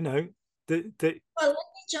 Well, let me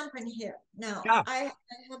jump in here. Now, yeah. I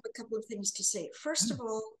have a couple of things to say. First of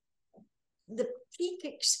all, the peak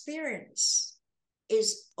experience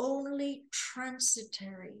is only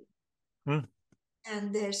transitory.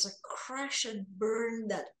 And there's a crash and burn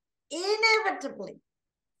that inevitably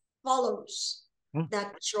follows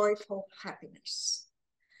that joyful happiness.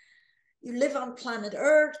 You live on planet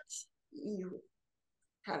Earth, you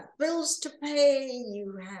have bills to pay,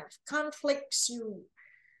 you have conflicts, you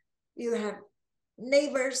have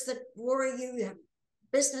neighbors that worry you, you have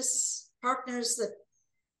business partners that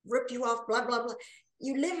rip you off, blah, blah, blah.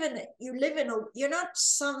 You're not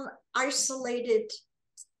some isolated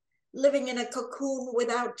living in a cocoon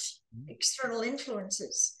without external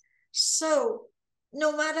influences. So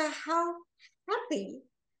no matter how happy,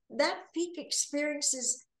 that peak experience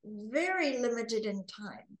is very limited in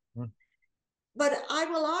time. But I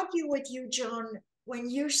will argue with you, John, when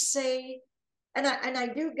you say, and I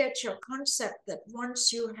do get your concept that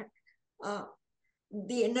once you have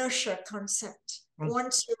the inertia concept,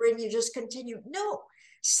 once you're in, you just continue. No,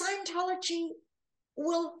 Scientology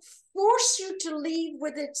will force you to leave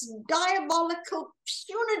with its diabolical,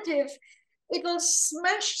 punitive. It'll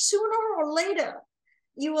smash sooner or later.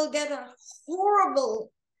 You will get a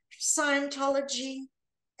horrible Scientology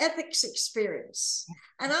ethics experience.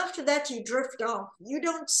 And after that, you drift off. You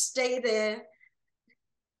don't stay there.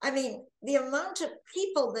 I mean, the amount of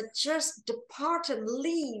people that just depart and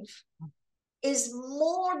leave is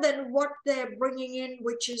more than what they're bringing in,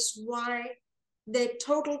 which is why their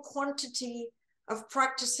total quantity of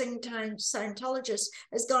practicing Scientologists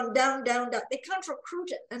has gone down, down, down. They can't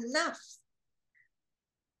recruit enough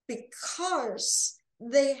because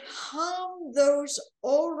they harm those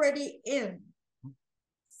already in,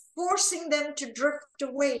 forcing them to drift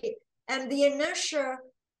away. And the inertia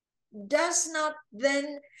does not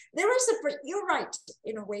then, you're right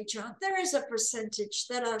in a way, John, there is a percentage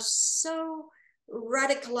that are so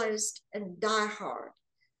radicalized and diehard.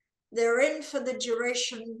 They're in for the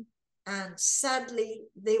duration, and sadly,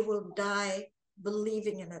 they will die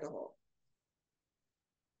believing in it all.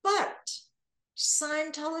 But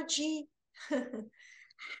Scientology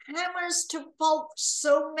hammers to pulp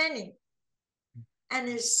so many and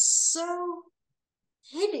is so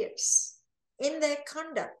hideous in their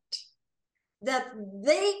conduct that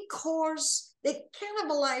they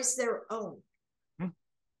cannibalize their own.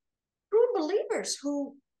 True believers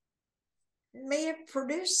who may have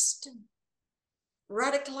produced,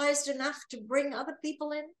 radicalized enough to bring other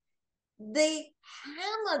people in, they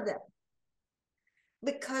hammer them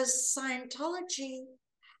because Scientology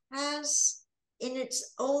has in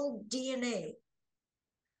its own DNA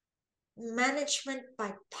management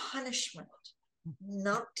by punishment,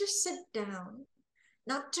 not to sit down,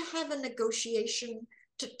 not to have a negotiation,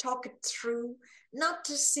 to talk it through, not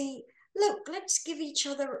to see, look, let's give each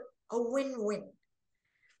other a win-win.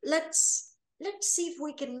 Let's see if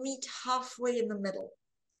we can meet halfway in the middle.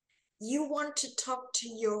 You want to talk to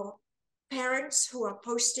your parents who are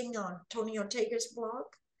posting on Tony Ortega's blog?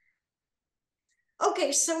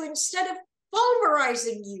 Okay, so instead of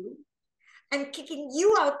pulverizing you and kicking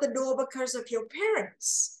you out the door because of your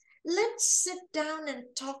parents, let's sit down and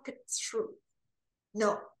talk it through.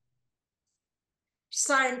 No.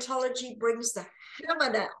 Scientology brings the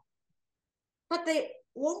hammer down, but they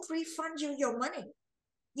won't refund you your money.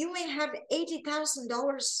 You may have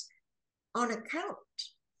 $80,000 on account,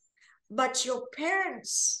 but your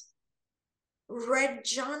parents read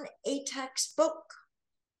John Atak's book.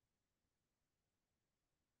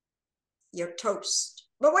 You're toast.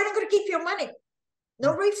 But we're not going to keep your money.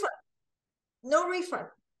 No refund. No refund.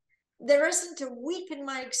 There isn't a week in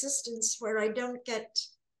my existence where I don't get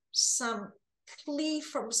some plea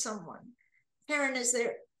from someone. Karen, is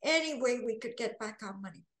there any way we could get back our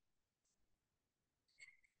money?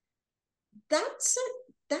 That's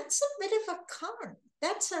a bit of a con.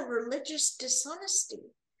 That's a religious dishonesty.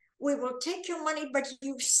 We will take your money, but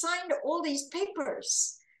you've signed all these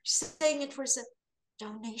papers saying it was a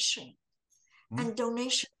donation. And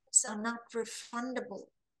donations are not refundable.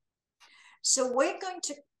 So we're going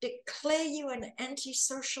to declare you an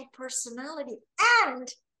antisocial personality and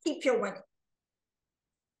keep your money.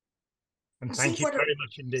 And thank you very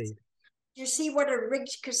much indeed. You see what a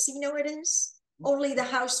rigged casino it is? Only the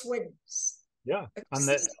house wins. Yeah.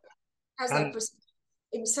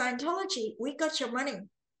 In Scientology, we got your money.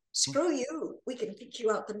 Screw you. We can kick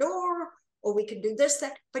you out the door, or we can do this,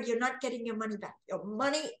 that, but you're not getting your money back. Your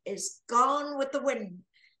money is gone with the wind.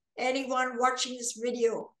 Anyone watching this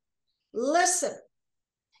video, listen.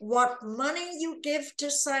 What money you give to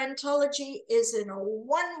Scientology is in a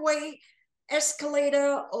one-way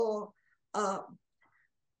escalator, or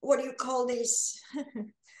what do you call these?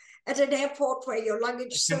 At an airport where your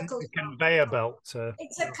luggage circles. A conveyor belt.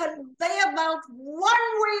 It's a conveyor belt one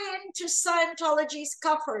way into Scientology's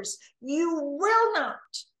coffers. You will not.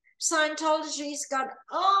 Scientology's got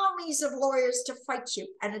armies of lawyers to fight you,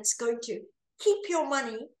 and it's going to keep your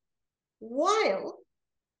money while,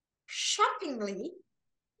 shockingly,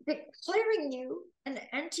 declaring you an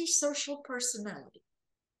antisocial personality.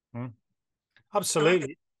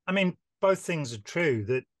 Absolutely. I mean, both things are true.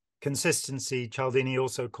 That consistency, Cialdini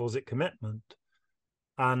also calls it commitment.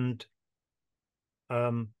 And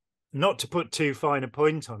not to put too fine a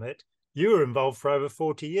point on it, you were involved for over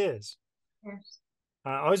 40 years. Yes.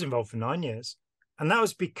 I was involved for 9 years. And that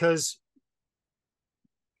was because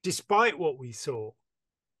despite what we saw,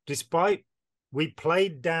 despite we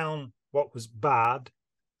played down what was bad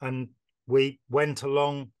and we went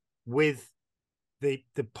along with the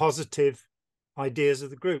positive ideas of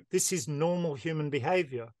the group. This is normal human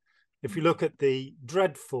behavior. If you look at the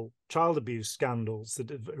dreadful child abuse scandals that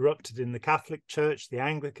have erupted in the Catholic Church, the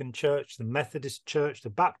Anglican Church, the Methodist Church, the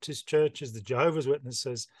Baptist churches, the Jehovah's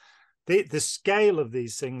Witnesses, the scale of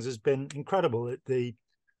these things has been incredible. The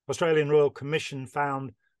Australian Royal Commission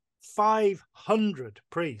found 500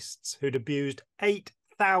 priests who'd abused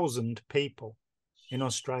 8,000 people in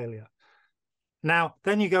Australia. Now,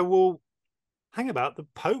 then you go, well, hang about, the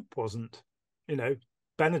Pope wasn't,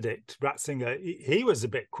 Benedict Ratzinger, he was a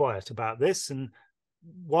bit quiet about this. And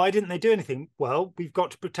why didn't they do anything? Well, we've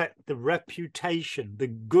got to protect the reputation, the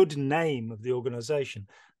good name of the organization.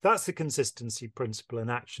 That's the consistency principle in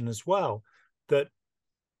action as well, that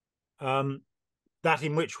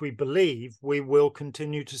in which we believe we will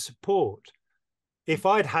continue to support. If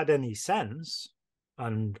I'd had any sense,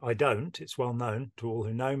 and I don't, it's well known to all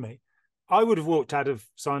who know me, I would have walked out of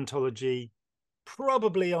Scientology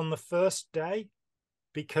probably on the first day,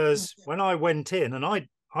 because when I went in, and I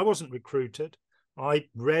wasn't recruited, I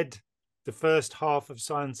read the first half of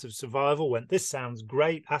Science of Survival, went, this sounds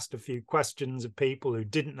great, asked a few questions of people who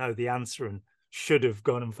didn't know the answer and should have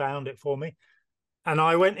gone and found it for me. And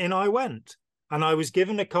I went in, and I was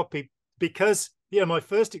given a copy because, my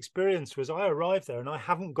first experience was I arrived there and I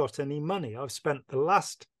haven't got any money. I've spent the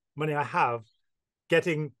last money I have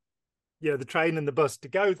getting, the train and the bus to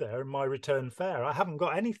go there and my return fare. I haven't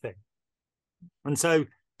got anything. And so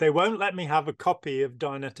they won't let me have a copy of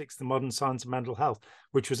Dianetics, the Modern Science of Mental Health,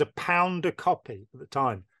 which was £1 a copy at the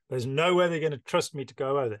time. There's no way they're going to trust me to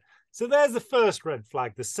go over there. So there's the first red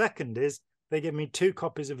flag. The second is they give me 2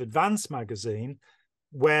 copies of Advance magazine,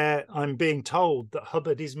 where I'm being told that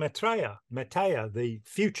Hubbard is Maitreya, the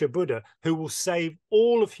future Buddha, who will save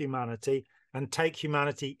all of humanity and take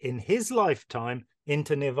humanity in his lifetime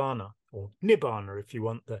into nirvana, or nibbana, if you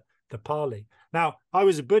want the Pali. Now, I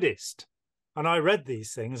was a Buddhist, and I read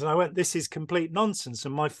these things, and I went, this is complete nonsense.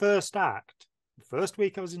 And my first act, the first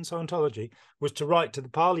week I was in Scientology, was to write to the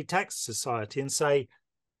Pali Text Society and say,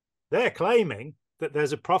 they're claiming that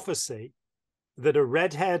there's a prophecy that a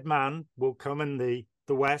red-haired man will come in the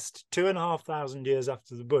West 2,500 years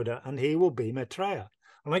after the Buddha, and he will be Maitreya.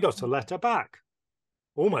 And I got a letter back,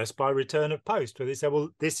 almost by return of post, where they said, well,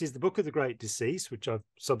 this is the Book of the Great Decease, which I've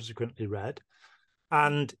subsequently read.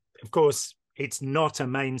 And of course, it's not a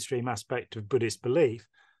mainstream aspect of Buddhist belief.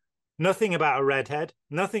 Nothing about a redhead,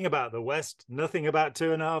 nothing about the West, nothing about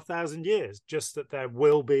 2,500 years, just that there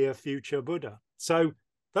will be a future Buddha. So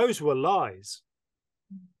those were lies.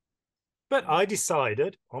 But I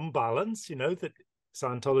decided, on balance, that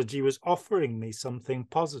Scientology was offering me something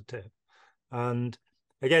positive. And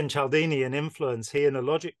again, Cialdini, an influence, he and a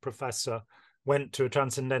logic professor went to a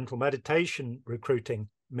transcendental meditation recruiting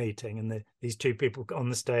meeting, and these two people on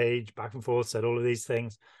the stage, back and forth, said all of these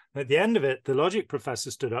things. And at the end of it, the logic professor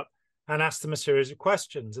stood up and asked them a series of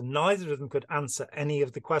questions, and neither of them could answer any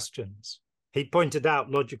of the questions. He pointed out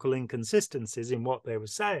logical inconsistencies in what they were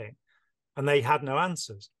saying, and they had no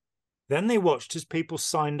answers. Then they watched as people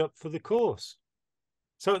signed up for the course.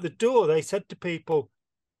 So at the door, they said to people,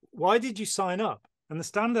 why did you sign up? And the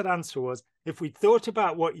standard answer was, if we thought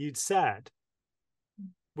about what you'd said,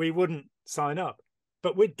 we wouldn't sign up.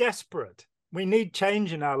 But we're desperate. We need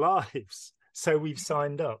change in our lives. So we've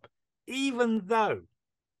signed up, even though,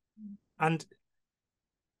 and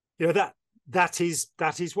that is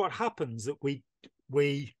what happens, that we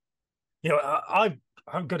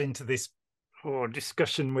I've got into this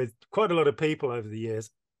discussion with quite a lot of people over the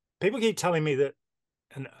years. People keep telling me that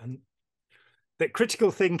and that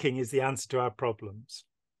critical thinking is the answer to our problems.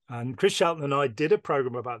 And Chris Shelton and I did a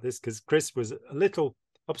program about this because Chris was a little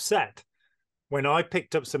upset when I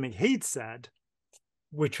picked up something he'd said,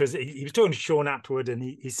 which was, he was talking to Sean Atwood, and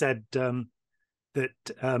he said that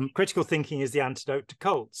critical thinking is the antidote to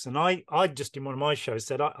cults. And I just, in one of my shows,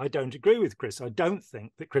 said, I don't agree with Chris. I don't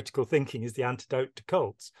think that critical thinking is the antidote to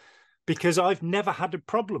cults, because I've never had a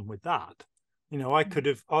problem with that. I could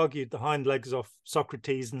have argued the hind legs off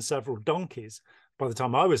Socrates and several donkeys by the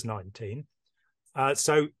time I was 19.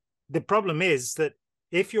 So the problem is that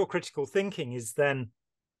if your critical thinking is then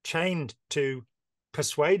chained to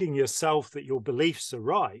persuading yourself that your beliefs are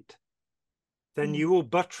right, then you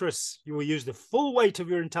will use the full weight of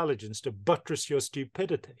your intelligence to buttress your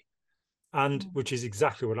stupidity. And which is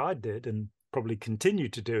exactly what I did, and probably continue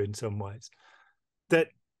to do in some ways. That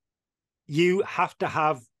you have to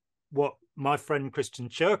have what my friend Christian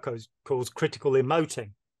Chirkos calls critical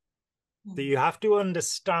emoting. That you have to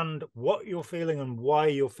understand what you're feeling and why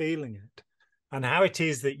you're feeling it, and how it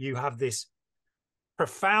is that you have this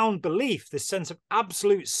profound belief, this sense of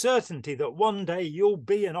absolute certainty that one day you'll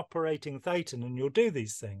be an operating thetan and you'll do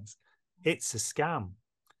these things. It's a scam.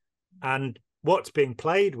 And what's being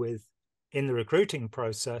played with in the recruiting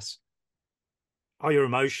process are your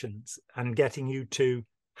emotions, and getting you to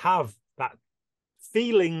have that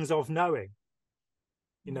feelings of knowing,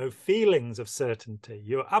 feelings of certainty.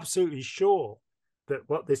 You're absolutely sure that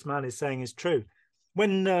what this man is saying is true.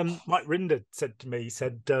 When Mike Rinder said to me, he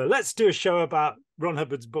said, let's do a show about Ron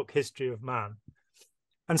Hubbard's book, History of Man.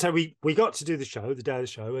 And so we got to do the show, the day of the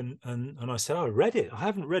show, and I said, I read it. I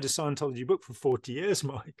haven't read a Scientology book for 40 years,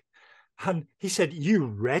 Mike. And he said, you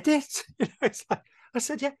read it? It's like, I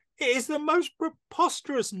said, yeah, it is the most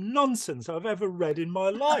preposterous nonsense I've ever read in my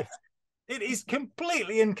life. It is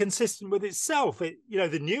completely inconsistent with itself.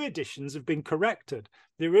 The new editions have been corrected.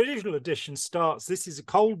 The original edition starts, this is a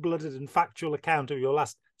cold-blooded and factual account of your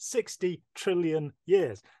last 60 trillion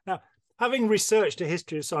years. Now, having researched a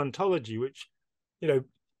history of Scientology, which,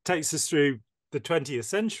 takes us through the 20th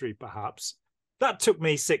century, perhaps, that took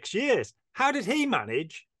me 6 years. How did he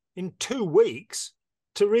manage in 2 weeks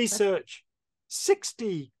to research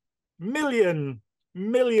 60 million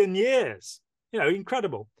years?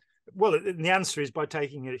 Incredible. Well, the answer is by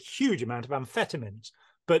taking a huge amount of amphetamines.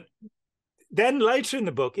 But then later in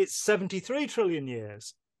the book, it's 73 trillion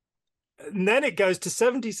years. And then it goes to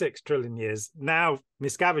 76 trillion years. Now,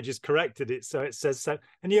 Miscavige has corrected it, so it says so.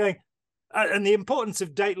 And and the importance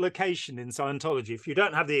of date location in Scientology, if you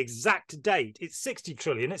don't have the exact date, it's 60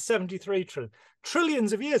 trillion, it's 73 trillion.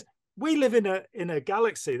 Trillions of years. We live in a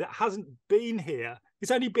galaxy that hasn't been here.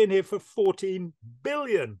 It's only been here for 14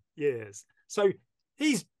 billion years. So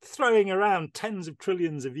he's throwing around tens of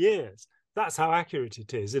trillions of years. That's how accurate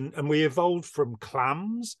it is. And we evolved from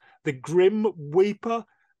clams, the grim weeper,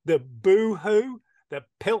 the boo-hoo, the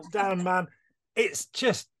Piltdown man. It's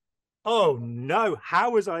just oh no,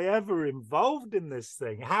 how was I ever involved in this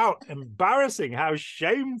thing? How embarrassing, how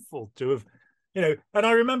shameful to have, and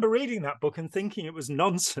I remember reading that book and thinking it was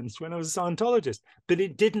nonsense when I was a Scientologist, but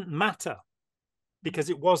it didn't matter because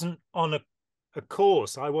it wasn't on a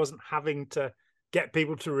course. I wasn't having to get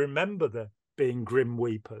people to remember the being grim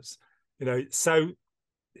weepers, so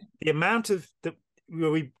the amount of that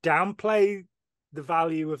we downplay the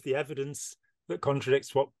value of the evidence that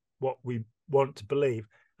contradicts what we want to believe.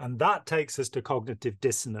 And that takes us to cognitive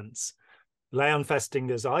dissonance. Leon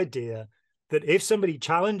Festinger's idea that if somebody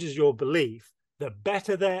challenges your belief, the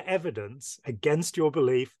better their evidence against your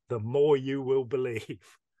belief, the more you will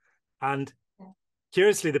believe. And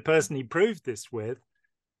curiously, the person he proved this with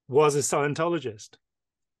was a Scientologist,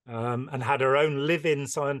 and had her own live-in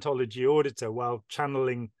Scientology auditor while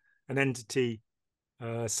channeling an entity,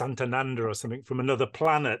 Santananda or something, from another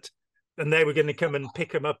planet. And they were going to come and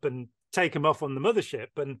pick him up and take him off on the mothership.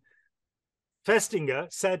 And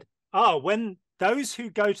Festinger said, when those who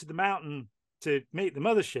go to the mountain to meet the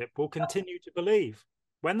mothership will continue to believe.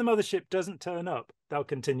 When the mothership doesn't turn up, they'll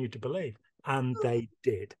continue to believe. And they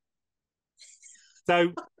did.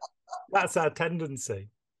 So that's our tendency.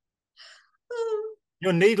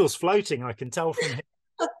 Your needle's floating, I can tell from here.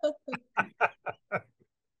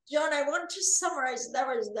 John, I want to summarize. That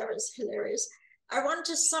was hilarious. I want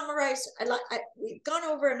to summarize. We've gone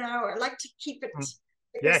over an hour. I like to keep it.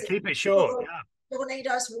 Yeah, keep it short. Yeah. Donate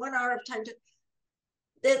us 1 hour of time.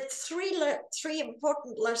 There are three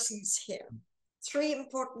important lessons here. 3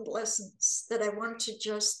 important lessons that I want to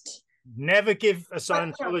just. Never give a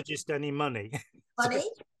Scientologist any money. Money.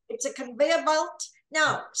 It's a conveyor belt.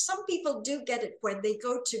 Now, some people do get it when they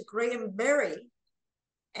go to Graham Berry,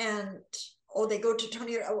 or they go to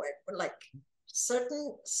Tony, like so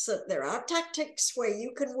there are tactics where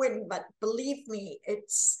you can win, but believe me,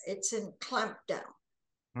 it's in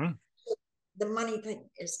clampdown. The money thing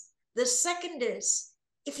is. The second is,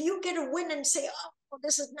 if you get a win and say, oh,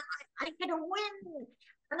 this is not, I get a win,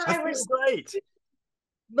 and I was great.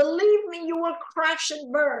 Believe me, you will crash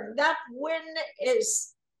and burn. That win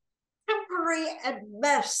is temporary at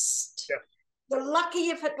best. Yeah. You're lucky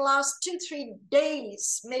if it lasts 2-3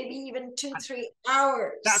 days, maybe even 2-3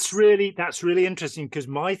 hours. That's really interesting, because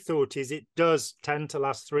my thought is it does tend to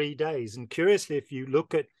last 3 days. And curiously, if you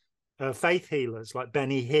look at faith healers like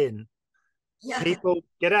Benny Hinn, people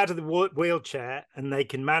get out of the wheelchair and they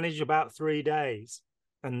can manage about 3 days.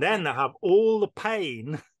 And then they have all the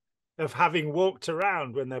pain of having walked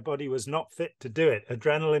around when their body was not fit to do it.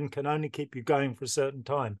 Adrenaline can only keep you going for a certain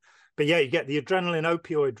time. But yeah, you get the adrenaline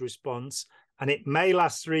opioid response, and it may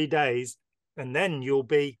last 3 days, and then you'll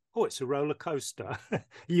be, it's a roller coaster.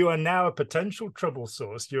 You are now a potential trouble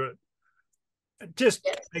source. You're just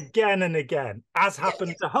again and again, as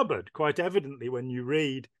happened to Hubbard, quite evidently, when you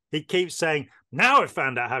read, he keeps saying, now I've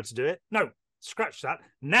found out how to do it. No, scratch that.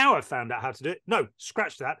 Now I've found out how to do it. No,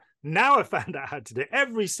 scratch that. Now I found out how to do it.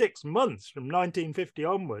 Every 6 months from 1950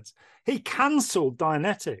 onwards, he cancelled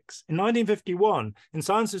Dianetics. In 1951, in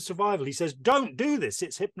Science of Survival, he says, don't do this,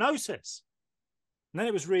 it's hypnosis. And then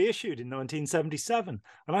it was reissued in 1977.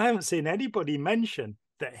 And I haven't seen anybody mention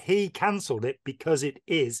that he cancelled it because it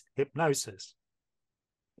is hypnosis.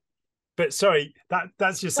 But sorry,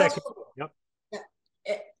 that's your second. Yep.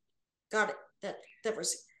 Yeah, got it. That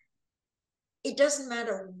was. It doesn't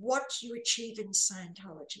matter what you achieve in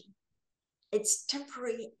Scientology. It's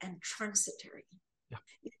temporary and transitory. Yeah.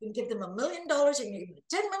 You can give them $1 million, you can give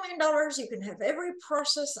them $10 million, you can have every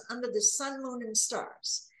process under the sun, moon, and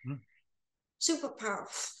stars. Superpower.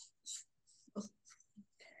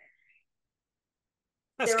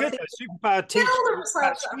 That's good. Superpower teaches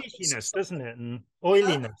that squeakiness, doesn't it? And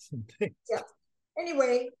oiliness. Yeah.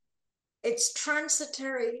 Anyway, it's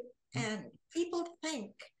transitory, and people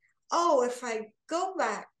think, if I go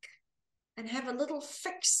back and have a little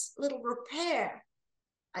fix, little repair,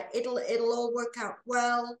 it'll all work out.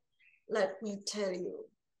 Well, let me tell you,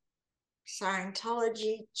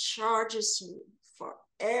 Scientology charges you for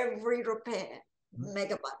every repair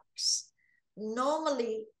megabucks.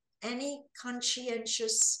 Normally, any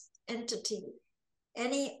conscientious entity,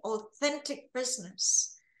 any authentic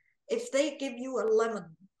business, if they give you a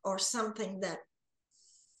lemon or something that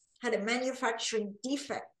had a manufacturing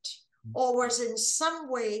defect or was in some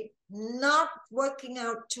way not working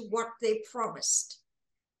out to what they promised,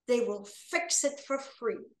 they will fix it for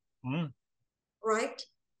free. Right?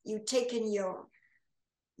 You take in your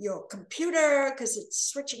computer because it's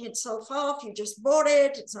switching itself off, you just bought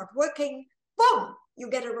it, it's not working, boom, you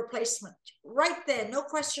get a replacement right there, no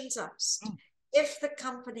questions asked. If the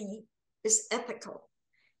company is ethical.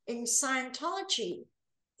 In Scientology,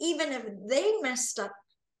 even if they messed up,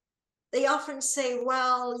 they often say,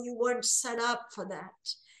 well, you weren't set up for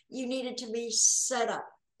that. You needed to be set up.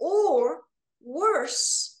 Or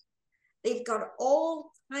worse, they've got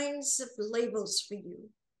all kinds of labels for you.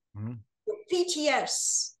 Mm. You're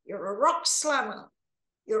PTS, you're a rock slammer,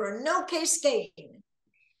 you're a no case gain,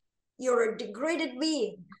 you're a degraded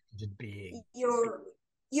being. You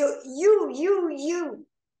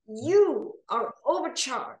are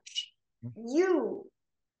overcharged. You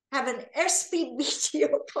have an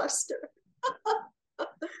SPBTO cluster.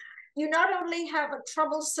 You not only have a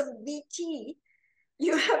troublesome BT,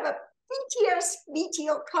 you have a PTS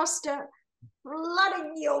BTO cluster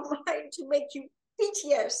flooding your mind to make you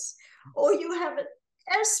PTS, or you have an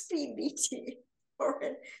SPBT or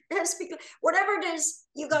an SP, whatever it is,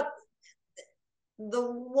 you got the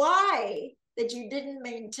why that you didn't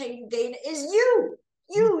maintain gain is you.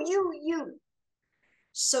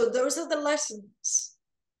 So those are the lessons.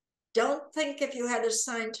 Don't think if you had a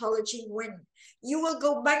Scientology win, you will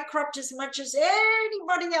go bankrupt as much as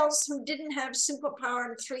anybody else who didn't have superpower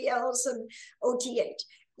and 3Ls and OT8.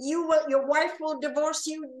 Your wife will divorce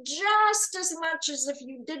you just as much as if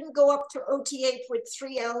you didn't go up to OT8 with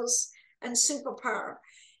 3Ls and superpower.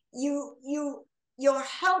 Your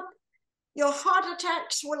heart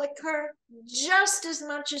attacks will occur just as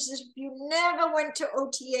much as if you never went to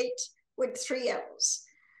OT8 with 3Ls.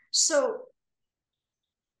 So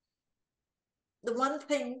the one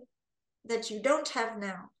thing that you don't have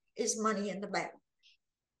now is money in the bank.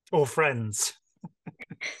 Or friends.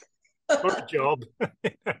 Or a job.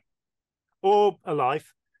 Or a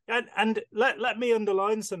life. And let me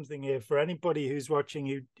underline something here for anybody who's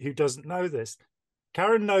watching who doesn't know this.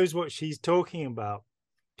 Karen knows what she's talking about.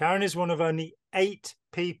 Karen is one of only 8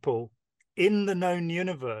 people in the known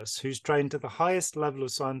universe who's trained to the highest level of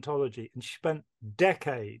Scientology, and she spent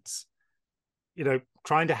decades,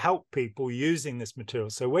 trying to help people using this material.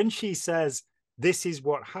 So when she says this is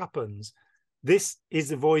what happens, this is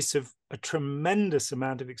the voice of a tremendous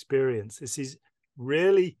amount of experience. This is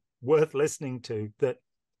really worth listening to. That,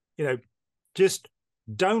 just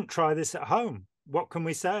don't try this at home. What can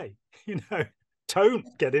we say?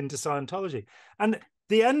 Don't get into Scientology. And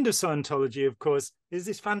the end of Scientology, of course, is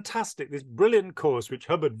this brilliant course, which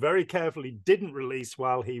Hubbard very carefully didn't release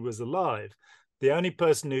while he was alive. The only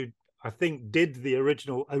person who, I think, did the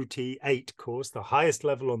original OT8 course, the highest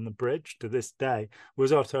level on the bridge to this day,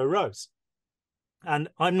 was Otto Rose. And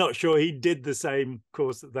I'm not sure he did the same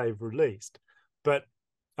course that they've released, but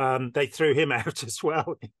they threw him out as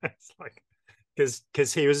well. It's like,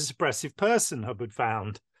 because he was a suppressive person, Hubbard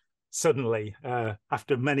found suddenly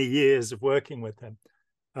after many years of working with him.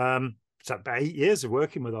 So about 8 years of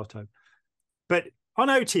working with Otto. But on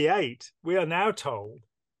OT8, we are now told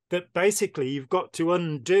that basically you've got to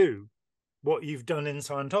undo what you've done in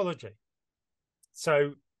Scientology.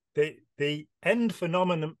 So the end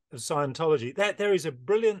phenomenon of Scientology, there is a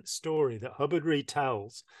brilliant story that Hubbard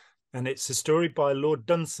retells, and it's a story by Lord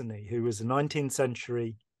Dunsany, who was a 19th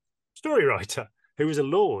century story writer, who was a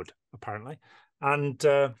lord, apparently, and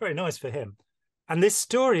very nice for him. And this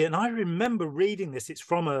story, and I remember reading this, it's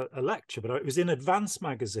from a lecture, but it was in Advance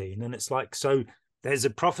magazine, and it's like, so there's a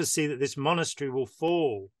prophecy that this monastery will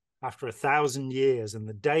fall after 1,000 years, and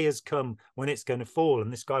the day has come when it's going to fall.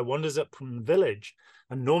 And this guy wanders up from the village,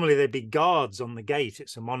 and normally there'd be guards on the gate.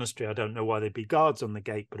 It's a monastery. I don't know why there'd be guards on the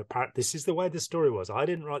gate, but apparently this is the way the story was. I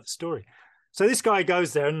didn't write the story. So this guy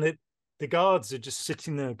goes there, and the guards are just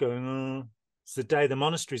sitting there going, oh, it's the day the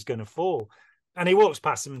monastery is going to fall. And he walks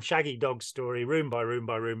past some shaggy dog story, room by room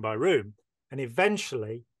by room by room. And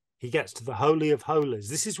eventually he gets to the Holy of Holies.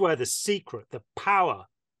 This is where the secret, the power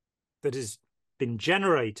that has been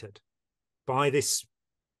generated by this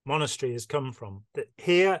monastery has come from. That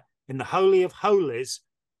here in the Holy of Holies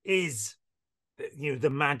is, the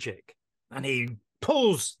magic. And he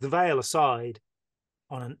pulls the veil aside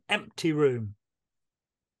on an empty room.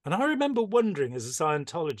 And I remember wondering as a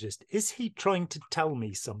Scientologist, is he trying to tell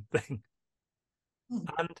me something?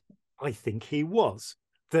 And I think he was,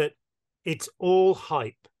 that it's all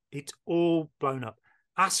hype. It's all blown up.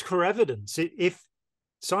 Ask for evidence. If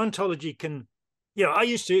Scientology can,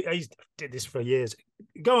 I did this for years,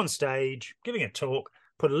 go on stage, giving a talk,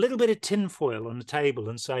 put a little bit of tinfoil on the table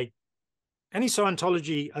and say, any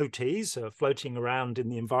Scientology OTs are floating around in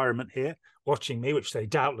the environment here, watching me, which they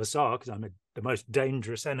doubtless are, because I'm the most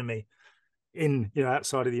dangerous enemy in,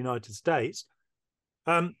 outside of the United States.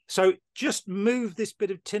 So just move this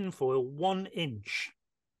bit of tinfoil 1 inch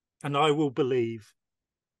and I will believe.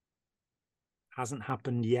 Hasn't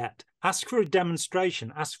happened yet. Ask for a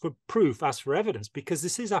demonstration, ask for proof, ask for evidence, because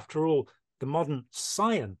this is, after all, the modern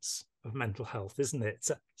science of mental health, isn't it? It's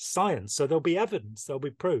a science. So there'll be evidence, there'll be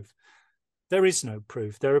proof. There is no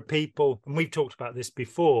proof. There are people, and we've talked about this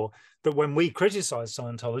before, that when we criticize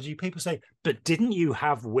Scientology, people say, but didn't you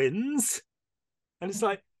have wins? And it's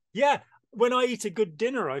like, yeah, when I eat a good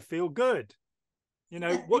dinner, I feel good.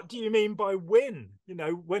 What do you mean by win?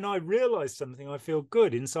 When I realize something, I feel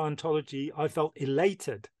good. In Scientology, I felt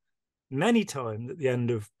elated many times at the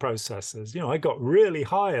end of processes. I got really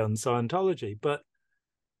high on Scientology, but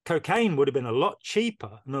cocaine would have been a lot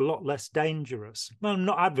cheaper and a lot less dangerous. Well, I'm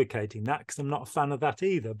not advocating that because I'm not a fan of that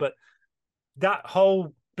either. But that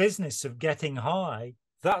whole business of getting high,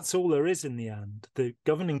 that's all there is in the end. The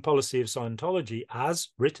governing policy of Scientology, as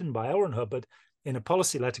written by L. Ron Hubbard in a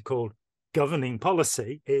policy letter called Governing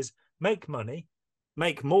Policy, is make money,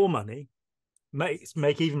 make more money,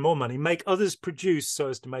 make even more money, make others produce so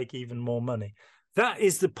as to make even more money. That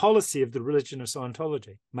is the policy of the religion of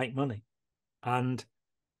Scientology, make money. And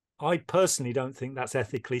I personally don't think that's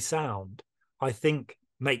ethically sound. I think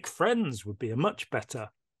make friends would be a much better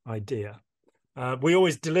idea. We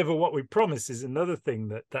always deliver what we promise is another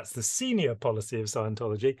thing that's the senior policy of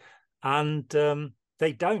Scientology. And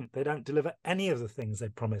they don't deliver any of the things they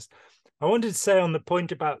promise. I wanted to say on the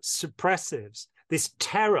point about suppressives, this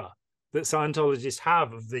terror that Scientologists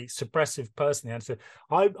have of the suppressive person. And so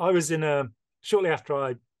I was shortly after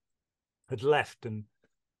I had left, and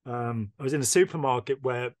I was in a supermarket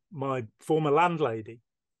where my former landlady,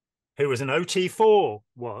 who was an OT4,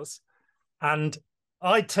 was, and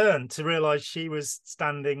I turned to realize she was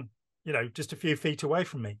standing, just a few feet away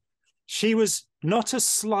from me. She was not a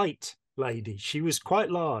slight lady. She was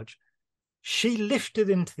quite large. She lifted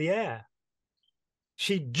into the air.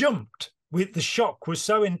 She jumped. The shock was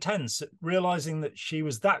so intense at realizing that she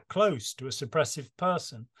was that close to a suppressive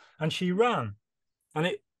person, and she ran. And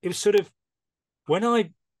it was sort of, when a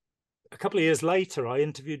couple of years later, I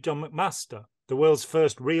interviewed John McMaster, the world's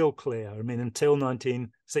first real clear. I mean, until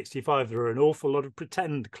 1965, there were an awful lot of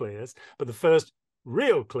pretend clears, but the first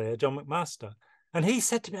real clear, John McMaster. And he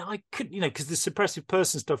said to me, I couldn't, because the suppressive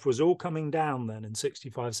person stuff was all coming down then in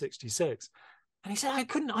 65, 66. And he said,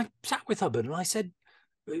 I sat with Hubbard and I said,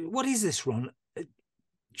 what is this, Ron?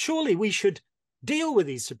 Surely we should deal with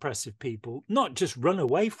these suppressive people, not just run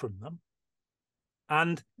away from them.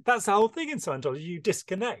 And that's the whole thing in Scientology. You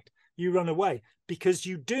disconnect, you run away, because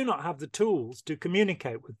you do not have the tools to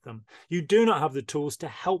communicate with them. You do not have the tools to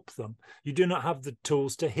help them. You do not have the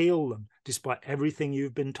tools to heal them, despite everything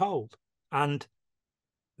you've been told. And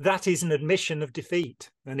that is an admission of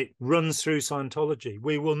defeat, and it runs through Scientology.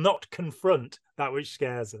 We will not confront that which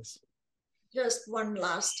scares us. Just one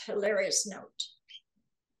last hilarious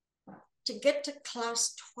note. To get to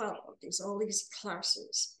class 12, all these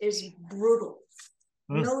classes, is brutal.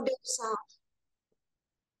 No days off.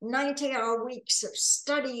 90-hour weeks of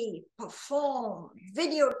study, perform,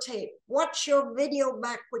 videotape, watch your video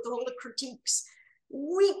back with all the critiques,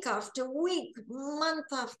 week after week,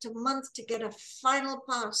 month after month, to get a final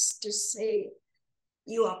pass to say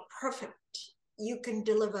you are perfect, you can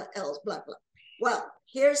deliver else, blah, blah. Well,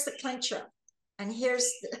 here's the clincher, and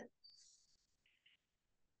here's the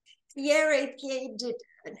Pierre APA did,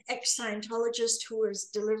 an ex-Scientologist who was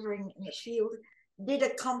delivering in the field, did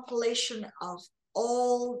a compilation of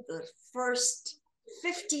all the first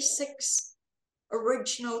 56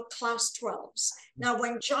 original class 12s. Now,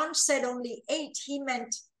 when John said only 8, he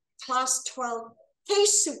meant class 12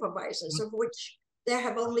 case supervisors, of which there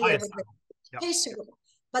have only ever been case supervisors.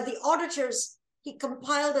 But the auditors, he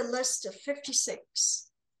compiled a list of 56.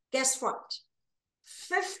 Guess what?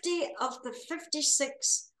 50 of the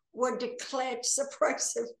 56 were declared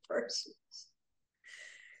suppressive persons.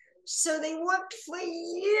 So they worked for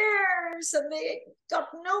years and they got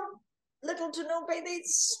little to no pay. They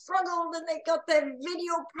struggled and they got their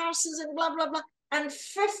video passes and blah, blah, blah. And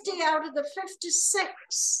 50 out of the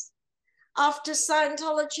 56, after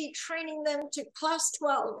Scientology training them to class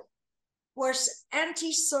 12, were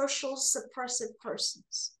antisocial suppressive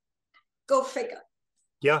persons. Go figure.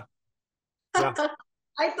 Yeah. I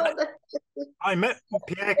thought that I met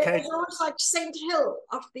Pierre K. It was almost like St. Hill,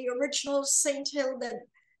 of the original St. Hill that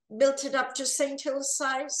built it up to St. Hill's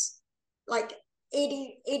size. Like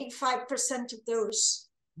 85% of those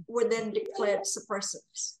were then declared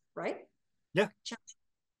suppressives, right? Yeah,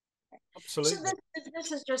 absolutely. So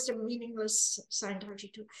this is just a meaningless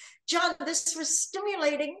Scientology tool. John, this was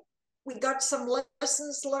stimulating. We got some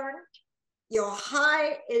lessons learned. Your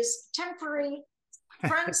high is temporary,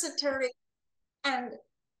 transitory, and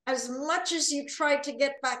as much as you try to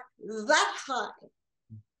get back that high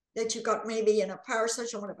that you got maybe in a power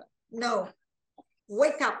session or whatever, no,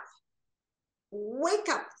 wake up. Wake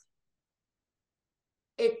up.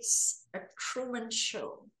 It's a Truman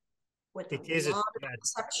Show with a lot of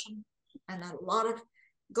deception and a lot of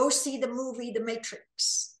go see the movie The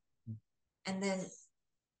Matrix, and then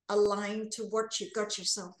align to what you got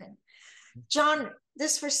yourself in. John,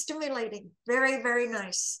 this was stimulating. Very, very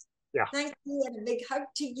nice. Yeah. Thank you, and a big hug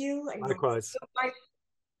to you. And likewise.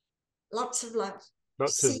 Lots of love.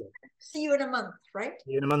 See you in a month, right?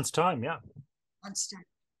 See you in a month's time, yeah. Month's time.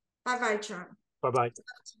 Bye-bye, John. Bye-bye.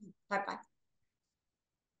 Bye-bye.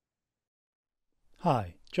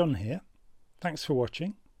 Hi, John here. Thanks for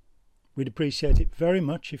watching. We'd appreciate it very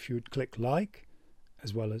much if you would click like,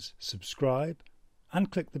 as well as subscribe,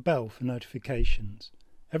 and click the bell for notifications.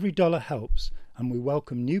 Every dollar helps, and we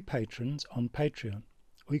welcome new patrons on Patreon,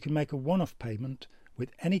 or you can make a one-off payment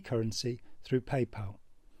with any currency through PayPal.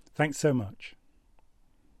 Thanks so much.